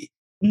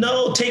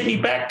 no, take me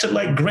back to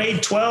like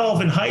grade 12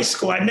 in high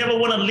school. I never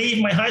want to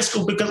leave my high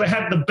school because I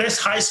had the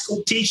best high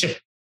school teacher.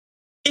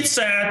 It's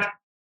sad.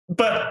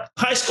 But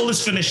high school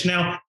is finished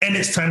now, and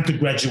it's time to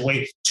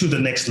graduate to the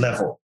next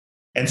level.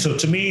 And so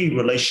to me,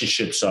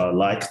 relationships are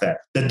like that.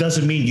 That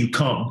doesn't mean you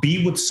can't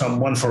be with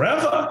someone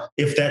forever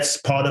if that's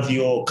part of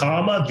your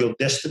karma, your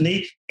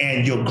destiny,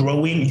 and you're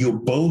growing. You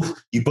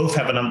both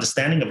have an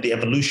understanding of the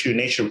evolutionary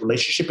nature of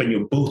relationship, and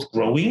you're both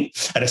growing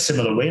at a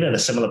similar rate, at a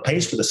similar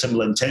pace, with a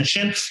similar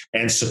intention,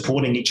 and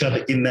supporting each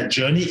other in that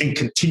journey and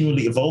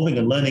continually evolving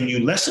and learning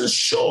new lessons.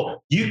 Sure,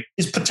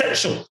 it's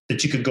potential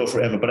that you could go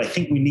forever, but I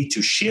think we need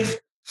to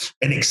shift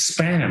and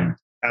expand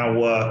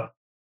our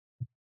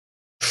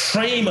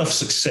frame of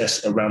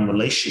success around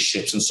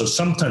relationships. And so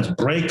sometimes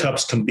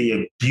breakups can be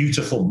a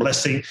beautiful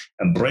blessing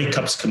and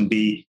breakups can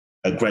be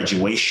a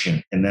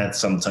graduation. And that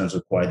sometimes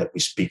require that we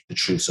speak the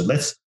truth. So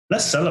let's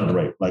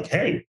celebrate like,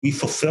 hey, we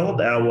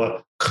fulfilled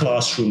our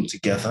classroom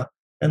together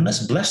and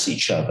let's bless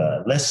each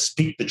other. Let's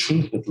speak the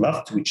truth with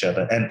love to each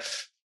other. And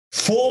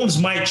forms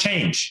might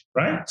change,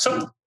 right?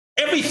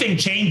 Everything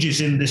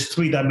changes in this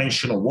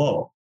three-dimensional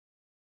world.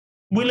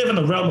 We live in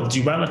a realm of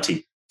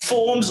duality.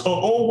 Forms are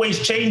always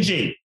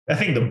changing. I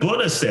think the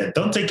Buddha said,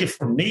 don't take it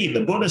from me.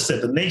 The Buddha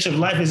said, the nature of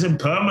life is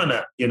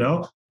impermanent,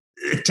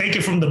 Take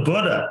it from the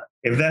Buddha,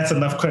 if that's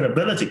enough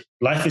credibility.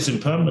 Life is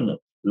impermanent.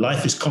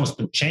 Life is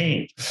constant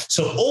change.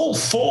 So all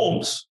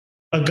forms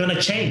are going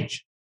to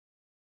change.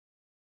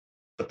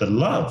 But the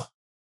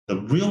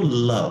real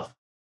love,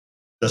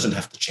 doesn't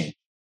have to change.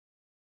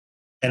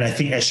 And I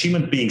think as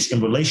human beings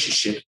in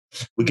relationship,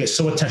 we get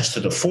so attached to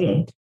the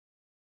form,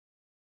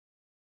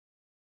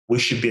 we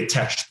should be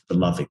attached to the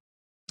loving.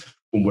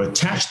 When we're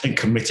attached and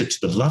committed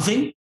to the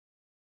loving,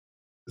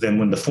 then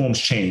when the forms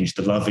change,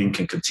 the loving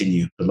can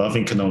continue. The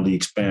loving can only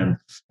expand.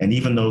 And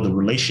even though the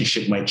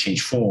relationship might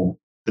change form,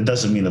 that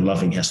doesn't mean the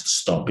loving has to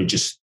stop. It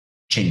just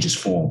changes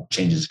form,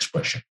 changes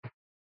expression.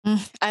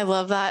 I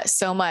love that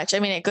so much. I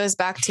mean, it goes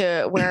back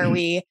to where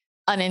we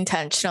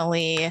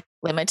unintentionally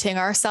limiting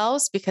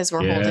ourselves because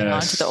we're holding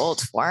on to the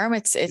old form.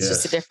 It's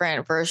just a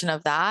different version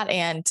of that.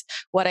 And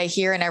what I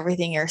hear in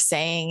everything you're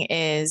saying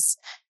is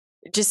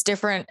just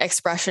different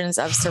expressions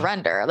of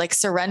surrender, like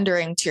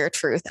surrendering to your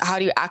truth. How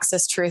do you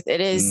access truth? It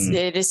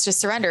is just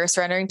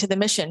surrendering to the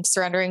mission,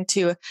 surrendering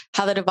to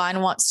how the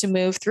divine wants to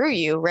move through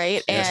you.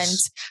 Right. Yes. And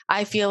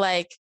I feel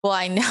like, well,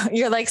 I know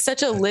you're like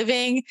such a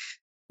living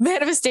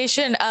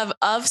manifestation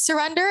of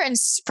surrender, and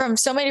from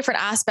so many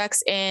different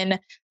aspects in,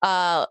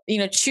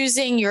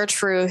 choosing your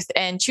truth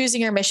and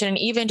choosing your mission. And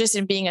even just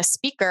in being a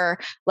speaker,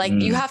 like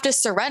you have to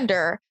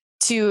surrender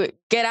to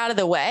get out of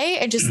the way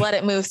and just let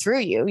it move through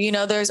you.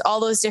 There's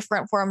all those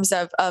different forms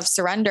of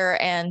surrender.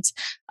 And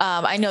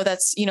I know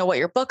that's, what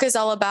your book is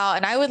all about.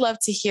 And I would love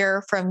to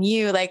hear from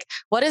you, like,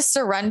 what does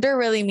surrender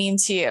really mean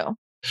to you?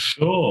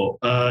 Sure.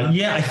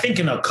 I think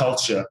in our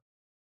culture,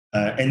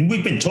 and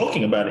we've been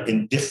talking about it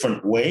in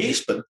different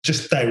ways, but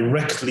just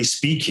directly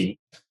speaking,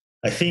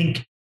 I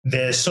think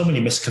there's so many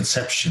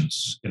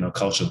misconceptions in our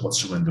culture of what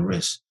surrender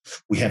is.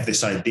 We have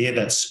this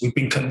idea we've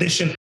been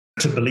conditioned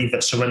to believe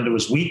that surrender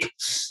is weak,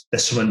 that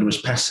surrender is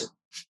passive,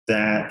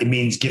 that it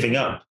means giving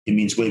up, it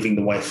means waving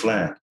the white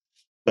flag.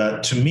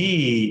 But to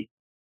me,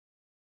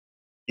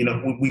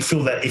 we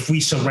feel that if we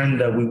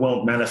surrender, we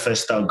won't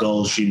manifest our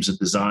goals, dreams, and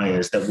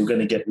desires, that we're going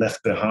to get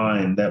left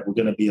behind, that we're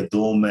going to be a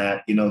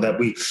doormat, we'll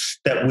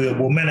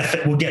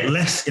get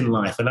less in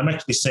life. And I'm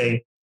actually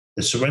saying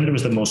that surrender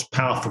is the most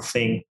powerful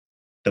thing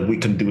that we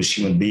can do as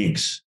human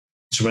beings.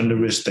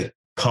 Surrender is the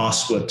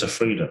password to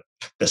freedom.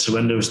 That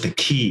surrender is the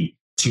key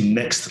to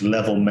next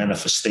level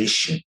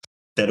manifestation.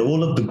 That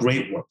all of the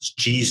great ones,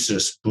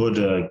 Jesus,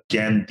 Buddha,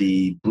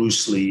 Gandhi,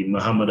 Bruce Lee,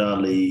 Muhammad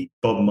Ali,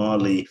 Bob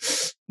Marley,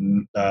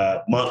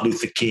 Martin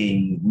Luther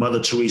King, Mother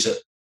Teresa,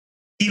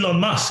 Elon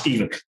Musk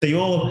even, they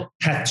all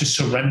had to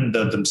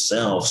surrender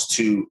themselves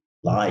to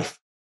life,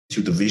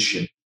 to the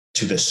vision,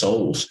 to their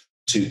souls,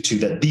 to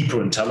that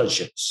deeper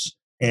intelligence.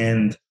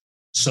 And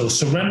so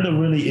surrender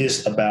really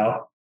is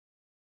about,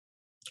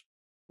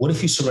 what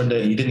if you surrender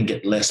and you didn't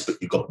get less, but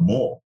you got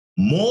more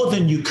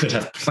than you could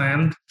have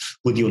planned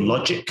with your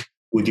logic,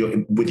 with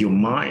your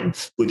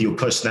mind, with your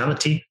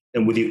personality,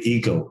 and with your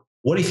ego?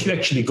 What if you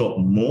actually got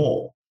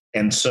more?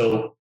 And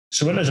so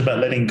surrender is about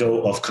letting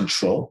go of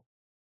control,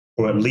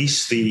 or at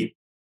least the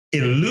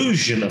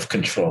illusion of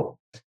control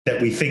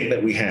that we think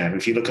that we have.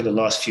 If you look at the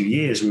last few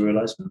years, we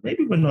realize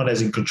maybe we're not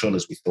as in control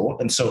as we thought.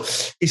 And so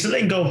it's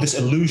letting go of this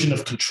illusion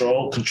of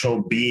control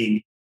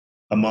being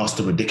the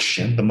master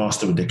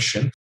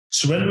addiction.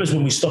 Surrender is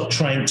when we stop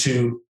trying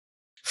to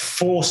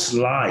force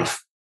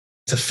life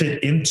to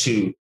fit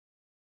into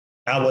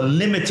our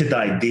limited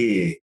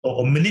idea,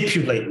 or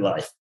manipulate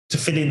life to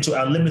fit into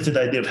our limited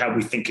idea of how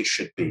we think it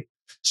should be.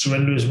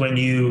 Surrender is when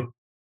you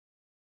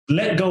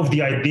let go of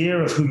the idea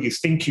of who you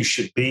think you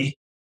should be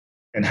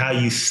and how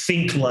you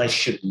think life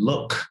should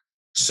look,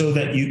 so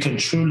that you can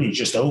truly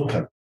just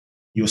open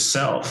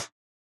yourself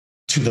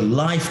to the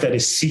life that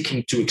is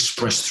seeking to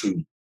express through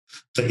you,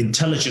 the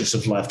intelligence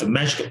of life, the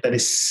magic that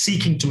is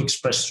seeking to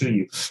express through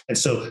you. And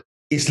so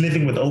it's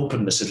living with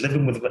openness, it's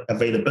living with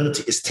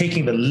availability, it's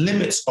taking the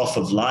limits off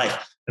of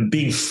life and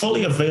being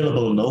fully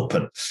available and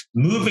open,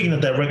 moving in the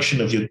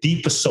direction of your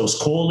deeper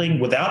soul's calling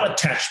without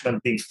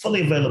attachment, being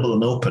fully available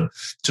and open.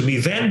 To me,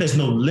 then there's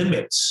no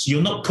limits.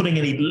 You're not putting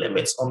any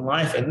limits on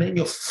life, and then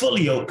you're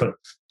fully open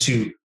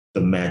to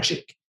the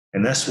magic.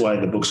 And that's why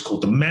the book's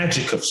called The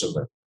Magic of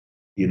Surrender.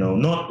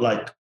 Not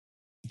like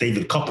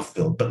David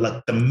Copperfield, but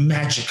like the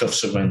magic of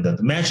surrender.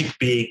 The magic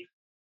being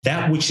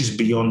that which is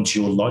beyond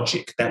your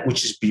logic, that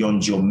which is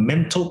beyond your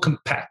mental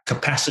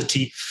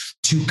capacity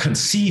to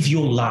conceive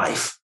your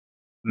life.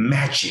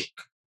 Magic,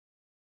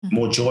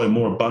 more joy,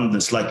 more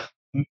abundance, like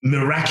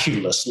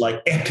miraculous,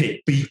 like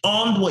epic,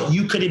 beyond what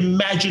you could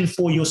imagine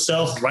for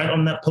yourself, right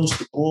on that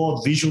poster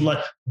board,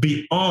 visualize,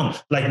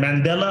 beyond. Like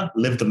Mandela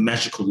lived a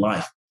magical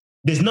life.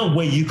 There's no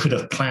way you could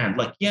have planned,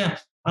 like,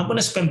 I'm going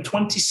to spend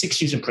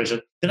 26 years in prison,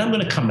 then I'm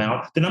going to come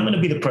out, then I'm going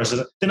to be the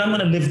president, then I'm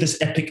going to live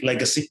this epic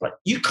legacy. Like,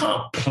 you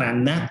can't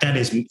plan that. That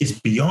is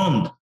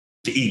beyond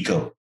the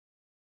ego.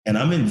 And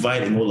I'm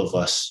inviting all of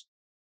us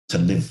to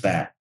live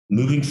that,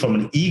 moving from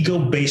an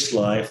ego-based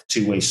life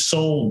to a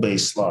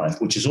soul-based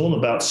life, which is all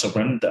about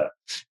surrender.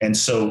 And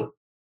so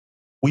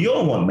we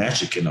all want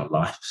magic in our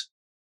lives,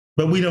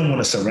 but we don't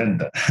want to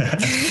surrender.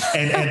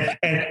 and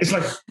it's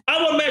like,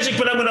 I want magic,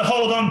 but I'm going to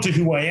hold on to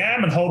who I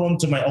am and hold on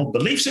to my old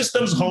belief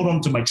systems, hold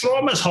on to my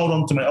traumas, hold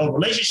on to my old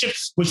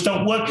relationships, which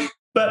don't work.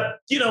 But,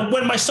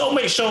 when my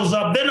soulmate shows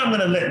up, then I'm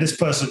going to let this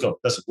person go.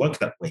 It doesn't work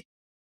that way.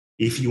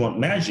 If you want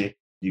magic,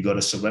 you got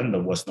to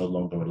surrender what's no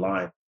longer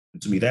alive.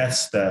 And to me,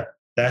 that's the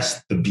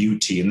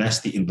beauty, and that's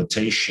the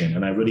invitation.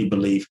 And I really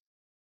believe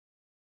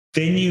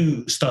then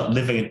you start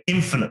living an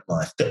infinite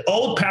life. The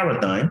old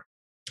paradigm,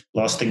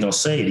 last thing I'll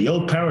say, the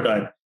old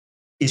paradigm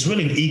is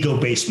really an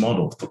ego-based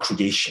model for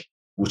creation,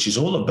 which is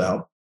all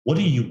about what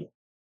do you want?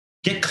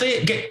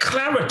 Get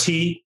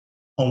clarity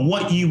on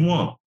what you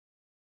want.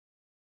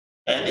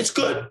 And it's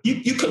good.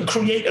 You can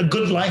create a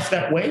good life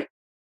that way.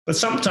 But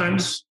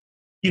sometimes,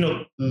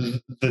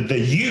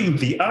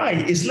 the I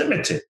is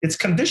limited. It's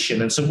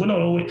conditioned. And so we're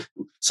not always,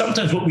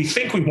 sometimes what we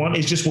think we want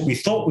is just what we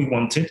thought we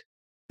wanted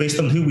based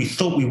on who we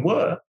thought we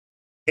were.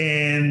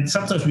 And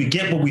sometimes we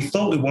get what we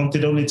thought we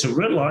wanted only to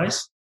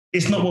realize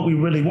it's not what we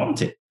really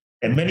wanted.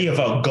 And many of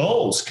our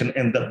goals can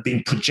end up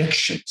being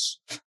projections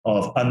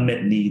of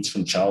unmet needs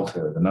from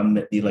childhood, and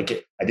unmet need, like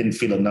I didn't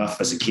feel enough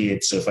as a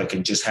kid. So if I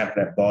can just have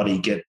that body,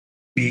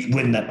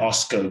 win that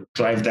Oscar,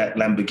 drive that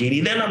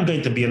Lamborghini, then I'm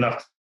going to be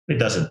enough. It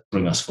doesn't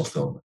bring us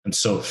fulfillment. And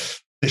so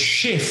the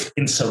shift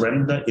in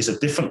surrender is a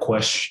different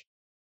question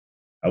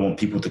I want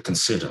people to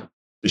consider.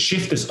 The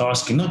shift is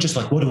asking not just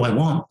like, what do I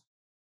want?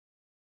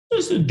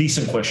 It's a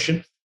decent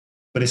question,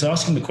 but it's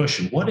asking the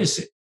question, what is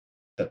it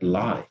that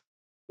life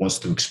wants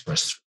to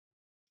express through?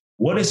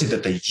 What is it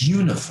that the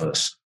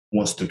universe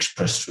wants to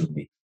express through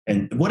me?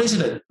 And what is it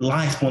that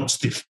life wants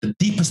to, the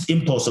deepest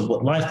impulse of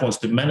what life wants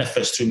to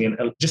manifest through me, and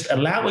just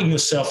allowing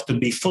yourself to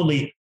be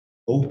fully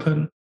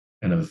open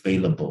and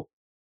available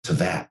to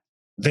that.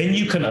 Then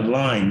you can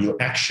align your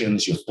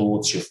actions, your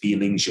thoughts, your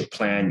feelings, your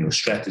plan, your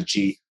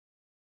strategy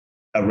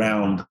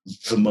around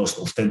the most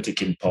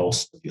authentic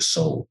impulse of your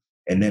soul,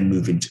 and then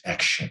move into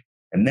action.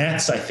 And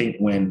that's, I think,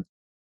 when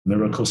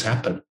miracles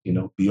happen,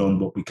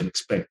 beyond what we can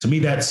expect. To me,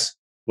 that's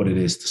what it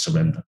is to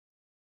surrender.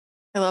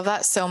 I love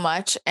that so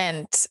much.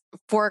 And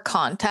for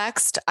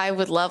context, I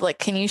would love,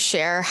 can you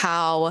share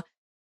how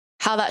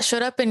that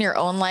showed up in your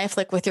own life,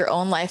 with your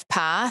own life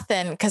path?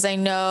 And because I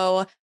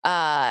know,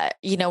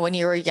 when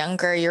you were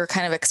younger, you were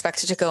kind of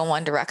expected to go in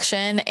one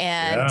direction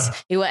and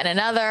you went in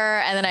another.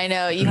 And then I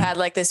know you had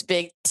this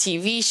big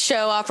TV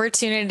show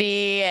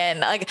opportunity.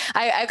 And I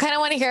kind of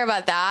want to hear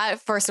about that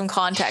for some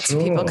context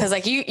for people. Cause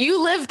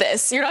you live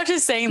this, you're not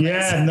just saying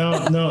this. Yeah,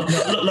 no.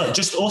 Look,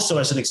 just also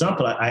as an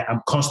example,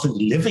 I'm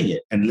constantly living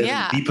it and living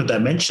deeper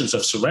dimensions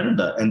of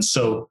surrender. And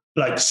so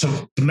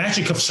the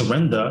magic of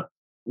surrender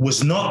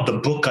was not the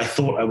book I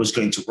thought I was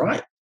going to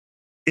write.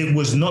 It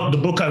was not the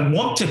book I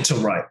wanted to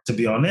write, to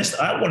be honest.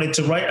 I wanted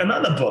to write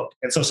another book.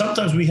 And so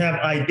sometimes we have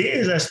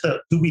ideas as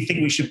to who we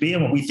think we should be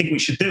and what we think we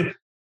should do.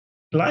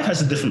 Life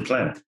has a different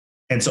plan.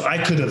 And so I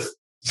could have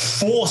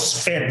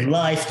force-fed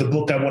life the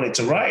book I wanted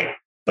to write,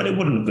 but it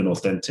wouldn't have been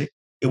authentic.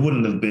 It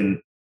wouldn't have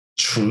been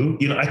true.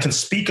 I can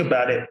speak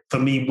about it for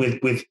me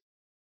with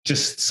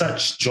just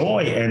such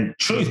joy and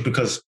truth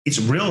because it's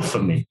real for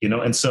me,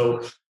 And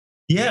so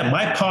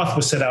my path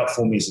was set out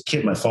for me as a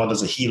kid. My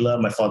father's a healer.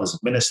 My father's a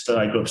minister.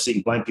 I grew up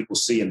seeing blind people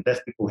see and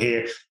deaf people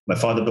hear. My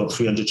father built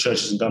 300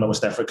 churches in Ghana,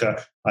 West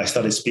Africa. I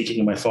started speaking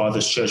in my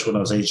father's church when I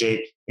was age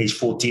 8. Age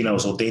 14, I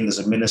was ordained as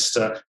a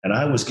minister. And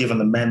I was given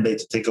the mandate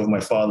to take over my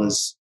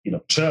father's,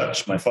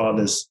 church, my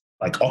father's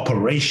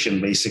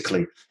operation,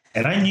 basically.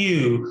 And I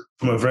knew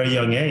from a very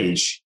young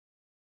age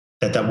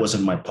that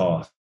wasn't my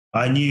path.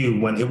 I knew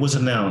when it was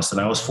announced and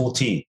I was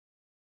 14,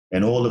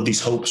 and all of these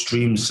hopes,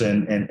 dreams,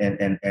 and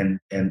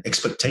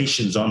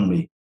expectations on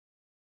me,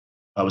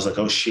 I was like,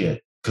 oh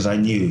shit, because I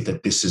knew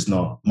that this is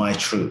not my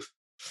truth.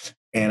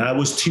 And I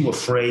was too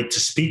afraid to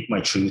speak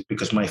my truth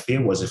because my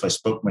fear was if I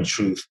spoke my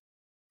truth,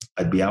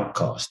 I'd be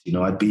outcast.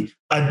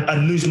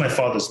 I'd lose my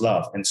father's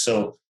love. And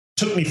so it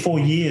took me 4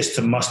 years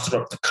to muster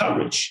up the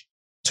courage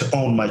to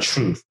own my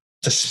truth,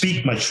 to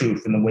speak my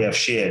truth in the way I've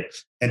shared,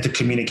 and to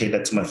communicate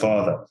that to my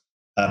father.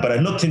 But I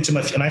looked into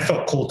and I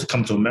felt called to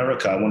come to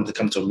America. I wanted to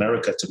come to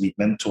America to meet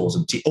mentors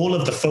and all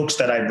of the folks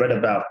that I'd read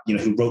about,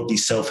 who wrote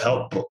these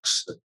self-help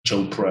books,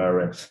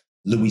 Chopra and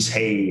Louise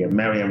Hay and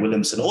Marianne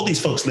Williamson. All these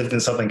folks lived in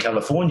Southern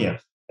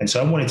California. And so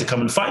I wanted to come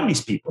and find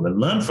these people and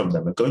learn from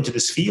them and go into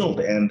this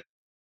field. And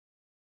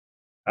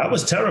I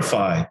was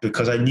terrified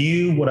because I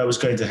knew what I was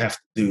going to have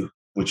to do,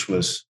 which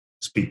was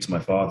speak to my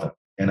father.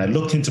 And I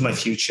looked into my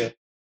future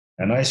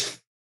and I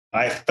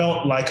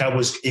felt like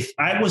if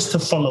I was to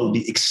follow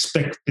the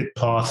expected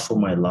path for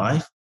my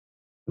life,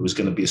 it was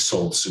going to be a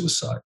soul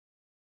suicide.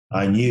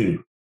 I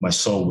knew my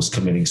soul was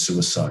committing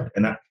suicide.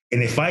 And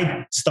if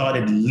I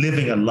started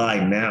living a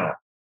lie now,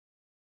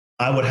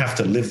 I would have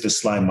to live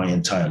this lie my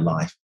entire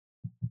life.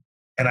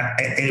 And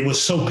it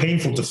was so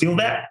painful to feel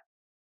that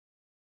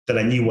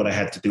I knew what I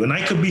had to do. And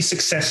I could be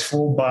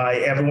successful by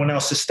everyone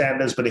else's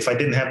standards, but if I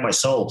didn't have my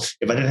soul,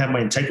 if I didn't have my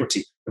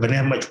integrity, if I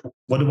didn't have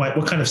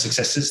what kind of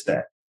success is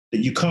that?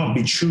 That you can't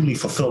be truly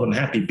fulfilled and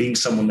happy being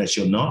someone that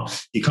you're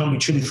not. You can't be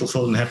truly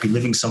fulfilled and happy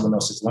living someone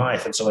else's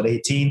life. And so at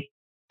 18, I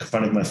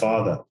confronted my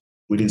father.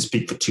 We didn't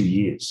speak for 2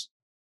 years.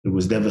 It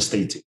was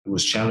devastating. It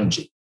was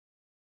challenging.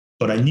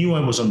 But I knew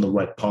I was on the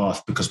right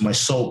path because my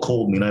soul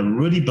called me. And I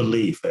really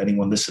believe, for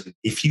anyone listening,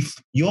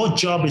 your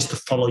job is to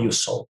follow your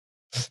soul,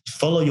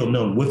 follow your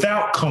known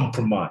without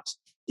compromise.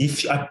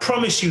 I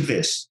promise you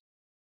this,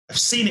 I've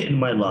seen it in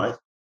my life.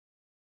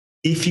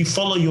 If you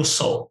follow your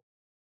soul,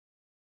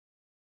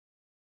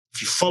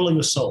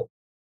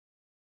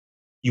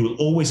 you will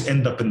always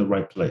end up in the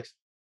right place.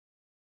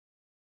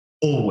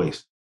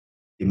 Always.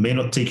 It may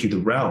not take you the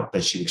route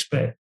that you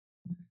expect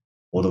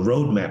or the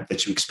roadmap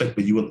that you expect,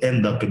 but you will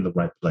end up in the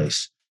right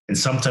place. And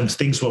sometimes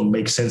things won't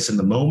make sense in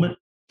the moment,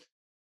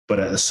 but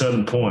at a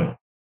certain point,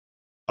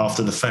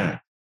 after the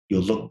fact,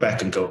 you'll look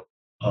back and go,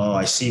 oh,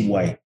 I see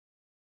why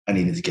I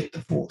needed to get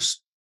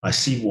divorced. I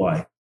see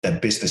why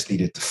that business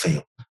needed to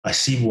fail. I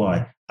see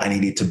why I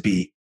needed to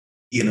be,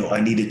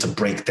 I needed to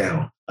break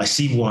down. I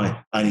see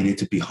why I needed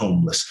to be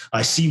homeless.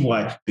 I see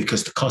why,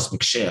 because the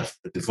cosmic chef,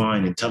 the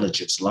divine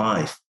intelligence,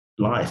 life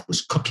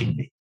was cooking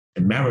me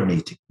and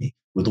marinating me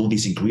with all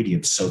these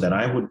ingredients so that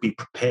I would be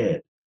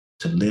prepared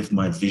to live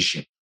my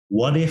vision.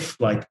 What if,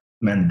 like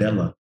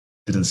Mandela,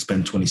 didn't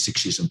spend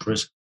 26 years in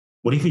prison?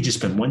 What if he just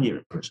spent 1 year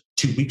in prison,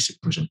 2 weeks in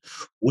prison?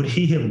 Would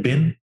he have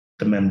been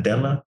the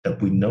Mandela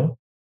that we know?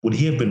 Would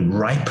he have been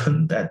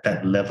ripened at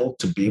that level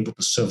to be able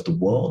to serve the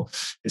world?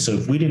 And so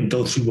if we didn't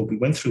go through what we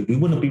went through, we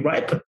wouldn't be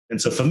ripened.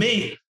 And so for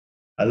me,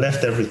 I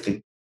left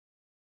everything,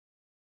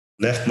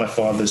 left my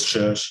father's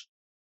church,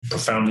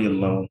 profoundly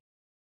alone.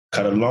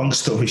 Cut a long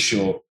story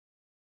short,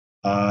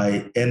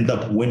 I end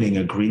up winning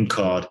a green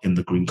card in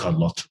the green card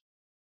lottery.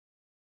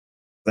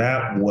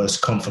 That was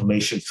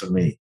confirmation for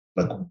me.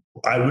 Like,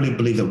 I really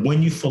believe that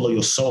when you follow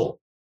your soul,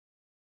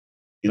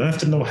 you don't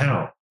have to know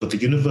how, but the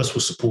universe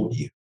will support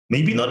you.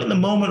 Maybe not in the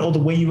moment or the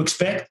way you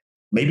expect,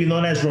 maybe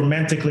not as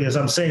romantically as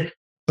I'm saying,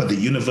 but the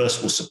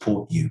universe will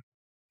support you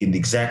in the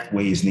exact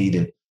way is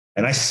needed.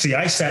 And I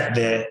sat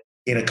there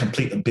in a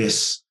complete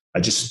abyss. I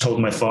just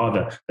told my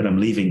father that I'm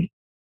leaving.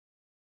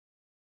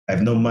 I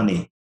have no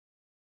money.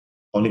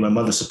 Only my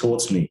mother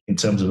supports me in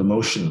terms of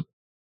emotion.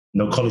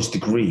 No college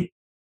degree,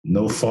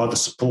 no father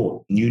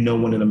support, knew no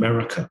one in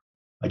America.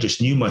 I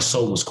just knew my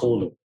soul was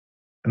calling.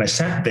 And I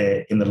sat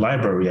there in the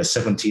library at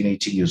 17,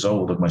 18 years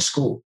old of my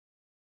school.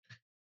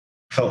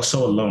 Felt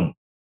so alone,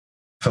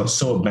 felt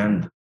so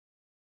abandoned.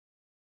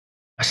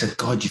 I said,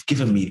 God, you've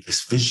given me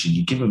this vision,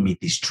 you've given me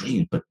these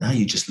dreams, but now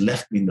you just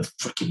left me in the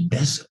freaking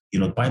desert,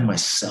 by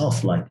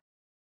myself. Like,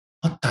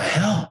 what the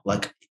hell?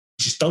 Like,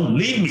 just don't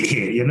leave me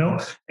here,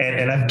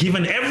 And I've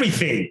given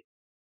everything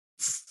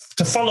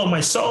to follow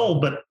my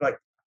soul, but like,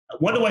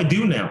 what do I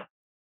do now?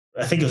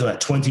 I think it was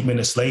about 20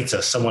 minutes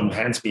later, someone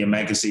hands me a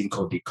magazine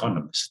called The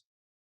Economist.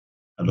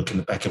 I look in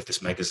the back of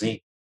this magazine.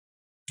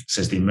 It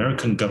says the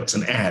American government, it's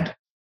an ad.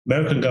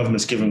 American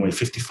government's giving away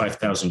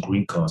 55,000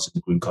 green cards in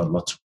the green card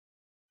lottery.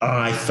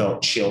 I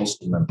felt chills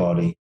in my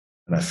body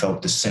and I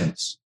felt the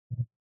sense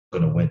I'm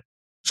going to win.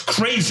 It's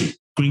crazy.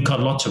 Green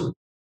card lottery.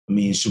 I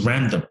mean, it's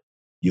random.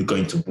 You're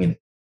going to win.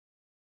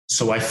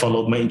 So I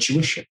followed my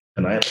intuition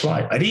and I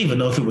applied. I didn't even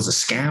know if it was a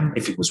scam,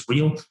 if it was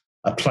real.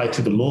 I applied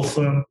to the law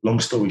firm. Long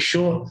story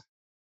short,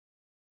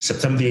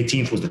 September the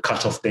 18th was the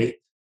cutoff date.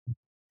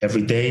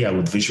 Every day I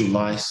would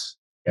visualize.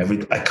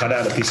 I cut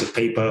out a piece of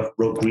paper,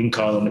 wrote green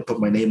card on it, put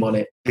my name on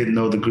it. Didn't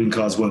know the green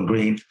cards weren't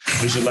green.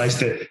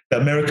 Visualized it. The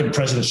American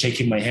president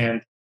shaking my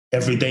hand.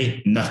 Every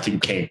day, nothing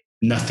came.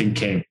 Nothing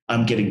came.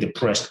 I'm getting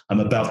depressed. I'm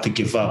about to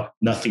give up.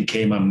 Nothing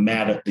came. I'm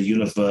mad at the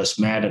universe,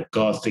 mad at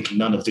God, thinking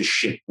none of this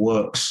shit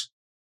works.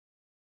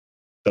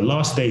 The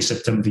last day,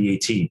 September the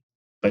 18th. If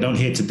I don't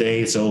hear today,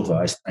 it's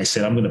over. I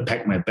said, I'm going to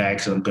pack my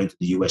bags and I'm going to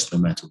the US no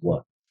matter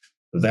what.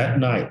 That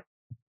night,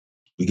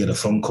 we get a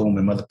phone call.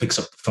 My mother picks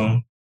up the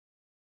phone.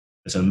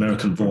 There's an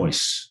American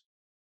voice.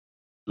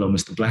 Hello,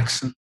 Mr.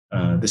 Blackson.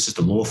 This is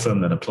the law firm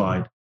that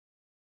applied.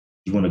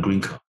 You want a green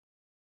card?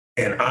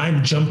 And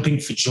I'm jumping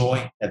for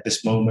joy at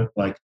this moment,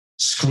 like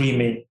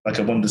screaming, like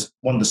I won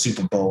the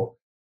Super Bowl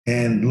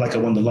and like I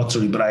won the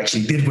lottery, but I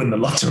actually did win the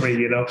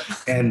lottery,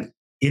 And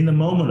in the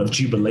moment of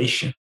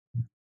jubilation,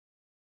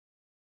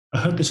 I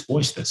heard this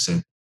voice that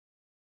said,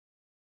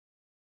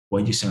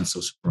 why do you sound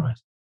so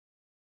surprised?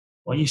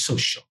 Why are you so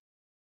shocked?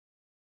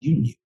 You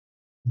knew.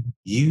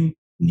 You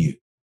knew.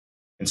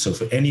 And so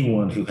for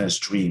anyone who has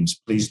dreams,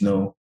 please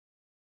know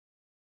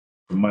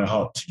from my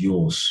heart to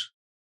yours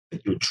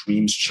that your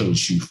dreams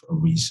chose you for a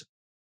reason.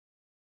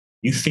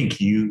 You think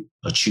you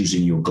are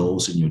choosing your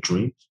goals and your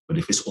dreams, but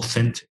if it's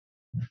authentic,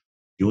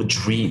 your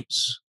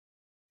dreams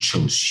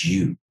chose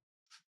you.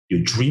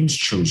 Your dreams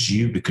chose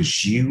you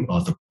because you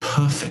are the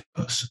perfect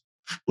person.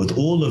 With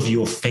all of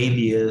your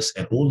failures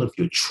and all of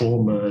your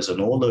traumas and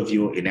all of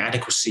your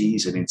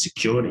inadequacies and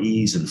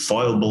insecurities and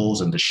foibles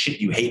and the shit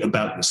you hate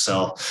about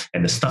yourself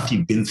and the stuff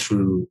you've been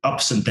through,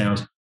 ups and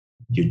downs,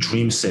 your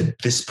dream said,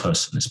 this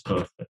person is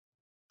perfect.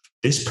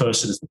 This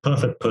person is the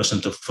perfect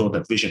person to fulfill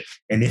that vision.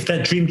 And if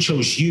that dream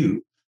chose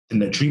you, then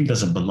that dream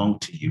doesn't belong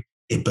to you.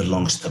 It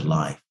belongs to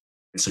life.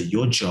 And so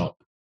your job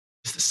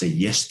is to say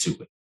yes to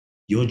it.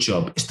 Your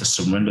job is to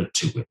surrender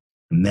to it.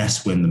 And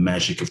that's when the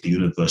magic of the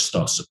universe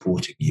starts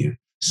supporting you.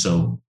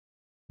 So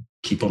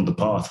keep on the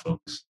path,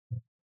 folks.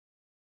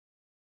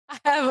 I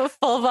have a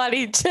full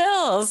body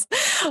chills.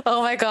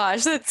 Oh my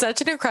gosh. That's such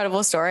an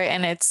incredible story.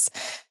 And it's,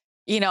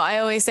 I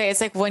always say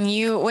it's like when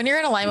you're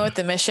in alignment with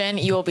the mission,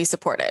 you will be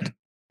supported.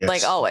 Yes.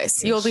 Like always,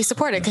 yes. You will be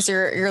supported because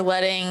you're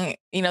letting,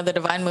 the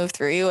divine move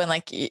through you. And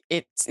like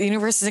the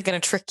universe isn't going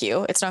to trick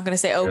you. It's not going to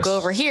say, oh, yes. Go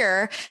over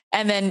here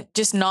and then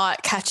just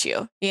not catch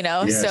you,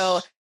 Yes.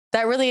 So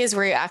That really is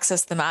where you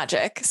access the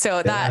magic.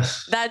 So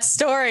that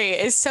story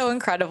is so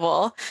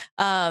incredible.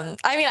 I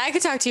mean, I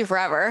could talk to you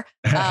forever,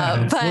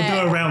 but we'll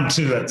do a round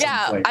 2 at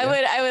some point.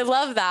 I would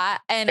love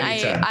that. And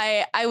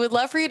I would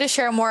love for you to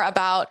share more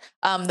about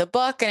the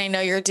book. And I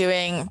know you're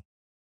doing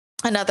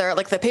another,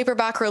 like the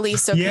paperback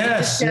release. So can you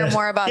just share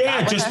more about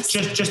that with us?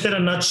 Just in a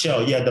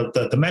nutshell. Yeah.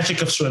 The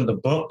Magic of Surrender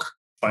book,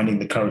 Finding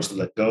the Courage to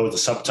Let Go, the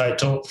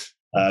subtitle.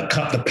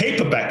 The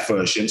paperback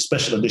version,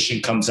 special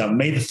edition, comes out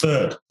May the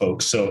 3rd,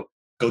 folks. So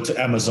go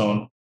to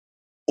Amazon,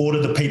 order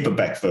the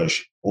paperback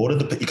version.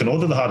 You can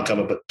order the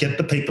hardcover, but get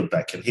the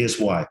paperback. And here's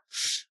why.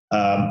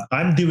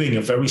 I'm doing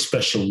a very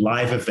special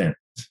live event,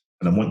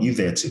 and I want you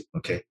there too.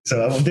 Okay.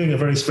 So I'm doing a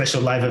very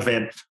special live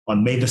event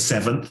on May the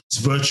 7th. It's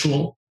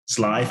virtual, it's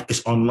live,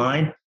 it's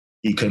online.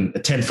 You can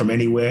attend from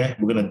anywhere.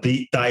 We're going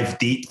to dive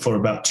deep for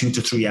about 2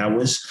 to 3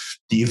 hours.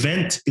 The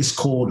event is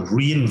called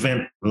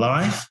Reinvent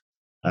Live.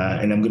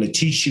 And I'm going to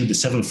teach you the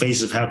 7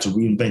 phases of how to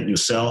reinvent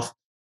yourself.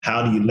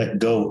 How do you let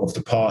go of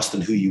the past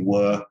and who you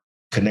were,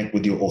 connect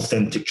with your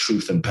authentic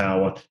truth and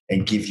power,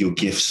 and give your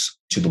gifts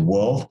to the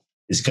world?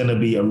 It's going to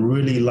be a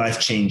really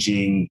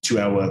life-changing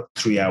 2-hour,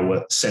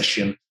 3-hour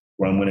session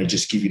where I'm going to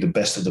just give you the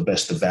best of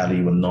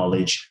value and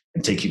knowledge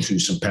and take you through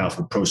some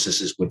powerful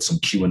processes with some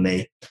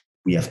Q&A.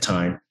 We have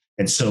time.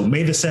 And so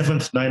May the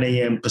 7th, 9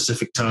 a.m.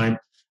 Pacific time.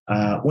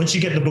 Once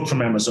you get the book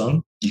from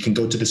Amazon, you can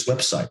go to this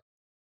website,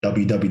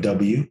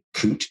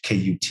 www.Kute,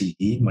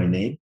 K-U-T-E, my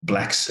name,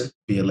 Blackson,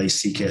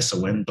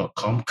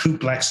 BLACKSON.com,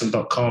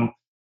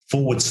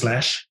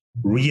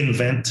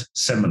 KuteBlackson.com/reinvent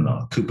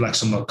seminar,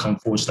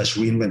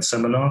 KuteBlackson.com/reinvent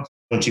seminar.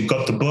 Once you've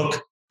got the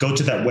book, go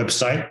to that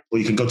website, or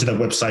you can go to that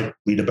website,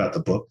 read about the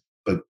book.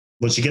 But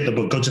once you get the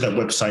book, go to that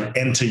website,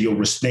 enter your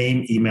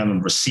name, email,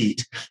 and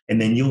receipt,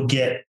 and then you'll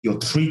get your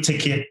free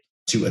ticket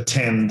to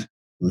attend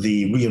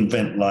the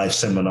Reinvent Live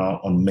seminar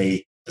on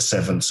May the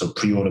 7th. So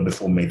pre-order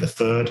before May the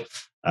 3rd.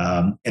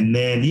 And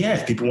then,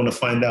 if people want to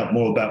find out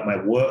more about my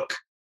work,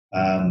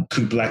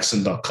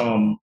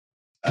 KuteBlackson.com,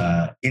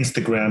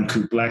 Instagram,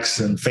 Kute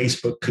Blackson,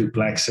 Facebook, Kute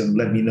Blackson.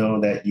 Let me know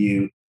that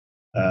you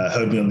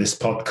heard me on this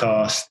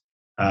podcast.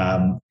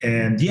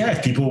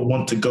 If people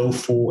want to go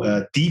for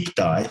a deep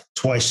dive,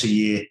 twice a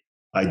year,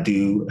 I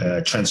do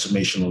a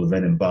transformational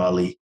event in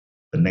Bali.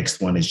 The next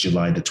one is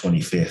July the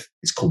 25th.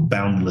 It's called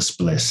Boundless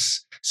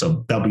Bliss.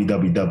 So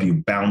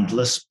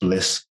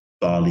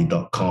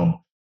www.boundlessblissbali.com.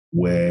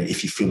 where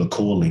if you feel a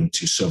calling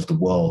to serve the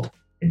world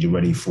and you're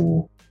ready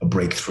for a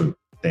breakthrough,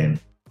 then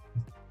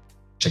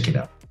check it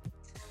out.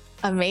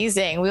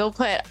 Amazing. We will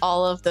put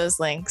all of those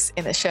links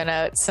in the show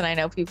notes, and I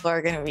know people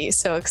are going to be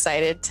so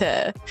excited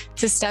to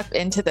step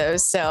into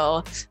those.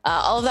 So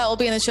all of that will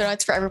be in the show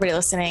notes for everybody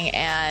listening.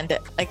 And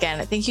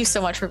again, thank you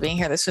so much for being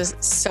here. This was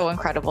so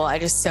incredible. I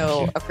just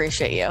so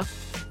appreciate you.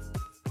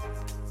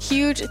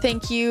 Huge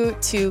thank you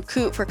to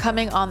Kute for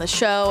coming on the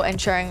show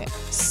and sharing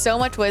so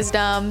much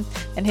wisdom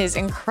and his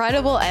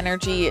incredible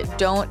energy.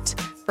 Don't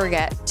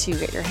forget to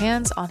get your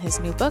hands on his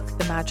new book,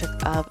 The Magic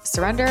of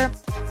Surrender.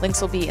 Links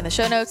will be in the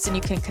show notes, and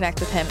you can connect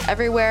with him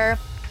everywhere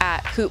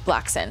at Kute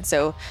Blackson.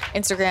 So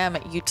Instagram,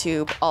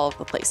 YouTube, all of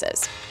the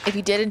places. If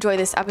you did enjoy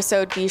this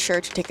episode, be sure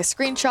to take a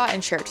screenshot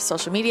and share it to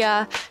social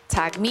media.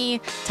 Tag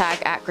me,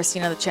 tag at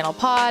Christina the Channel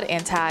Pod,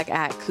 and tag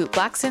at Kute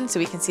Blackson so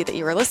we can see that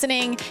you were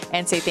listening,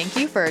 and say thank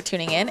you for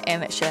tuning in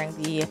and sharing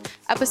the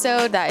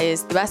episode. That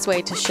is the best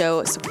way to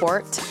show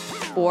support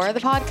for the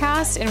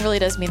podcast, and really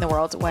does mean the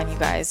world when you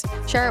guys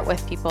share it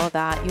with people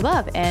that you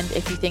love. And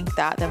if you think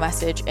that the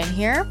message in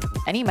here,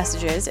 any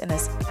messages in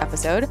this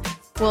episode,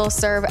 will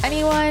serve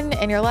anyone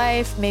in your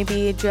life,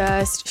 maybe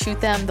just shoot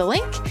them the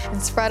link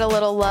and spread a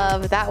little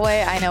love that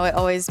way. I know it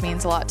always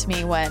means a lot to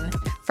me when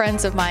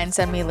friends of mine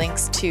send me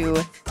links to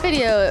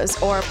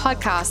videos or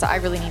podcasts that I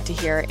really need to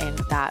hear in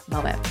that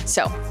moment.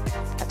 So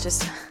that's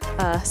just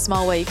a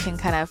small way you can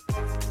kind of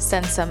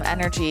send some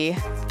energy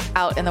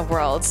out in the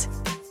world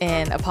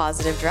in a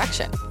positive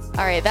direction.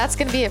 All right, that's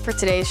going to be it for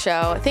today's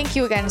show. Thank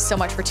you again so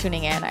much for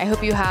tuning in. I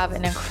hope you have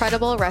an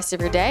incredible rest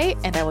of your day,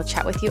 and I will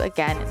chat with you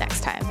again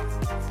next time.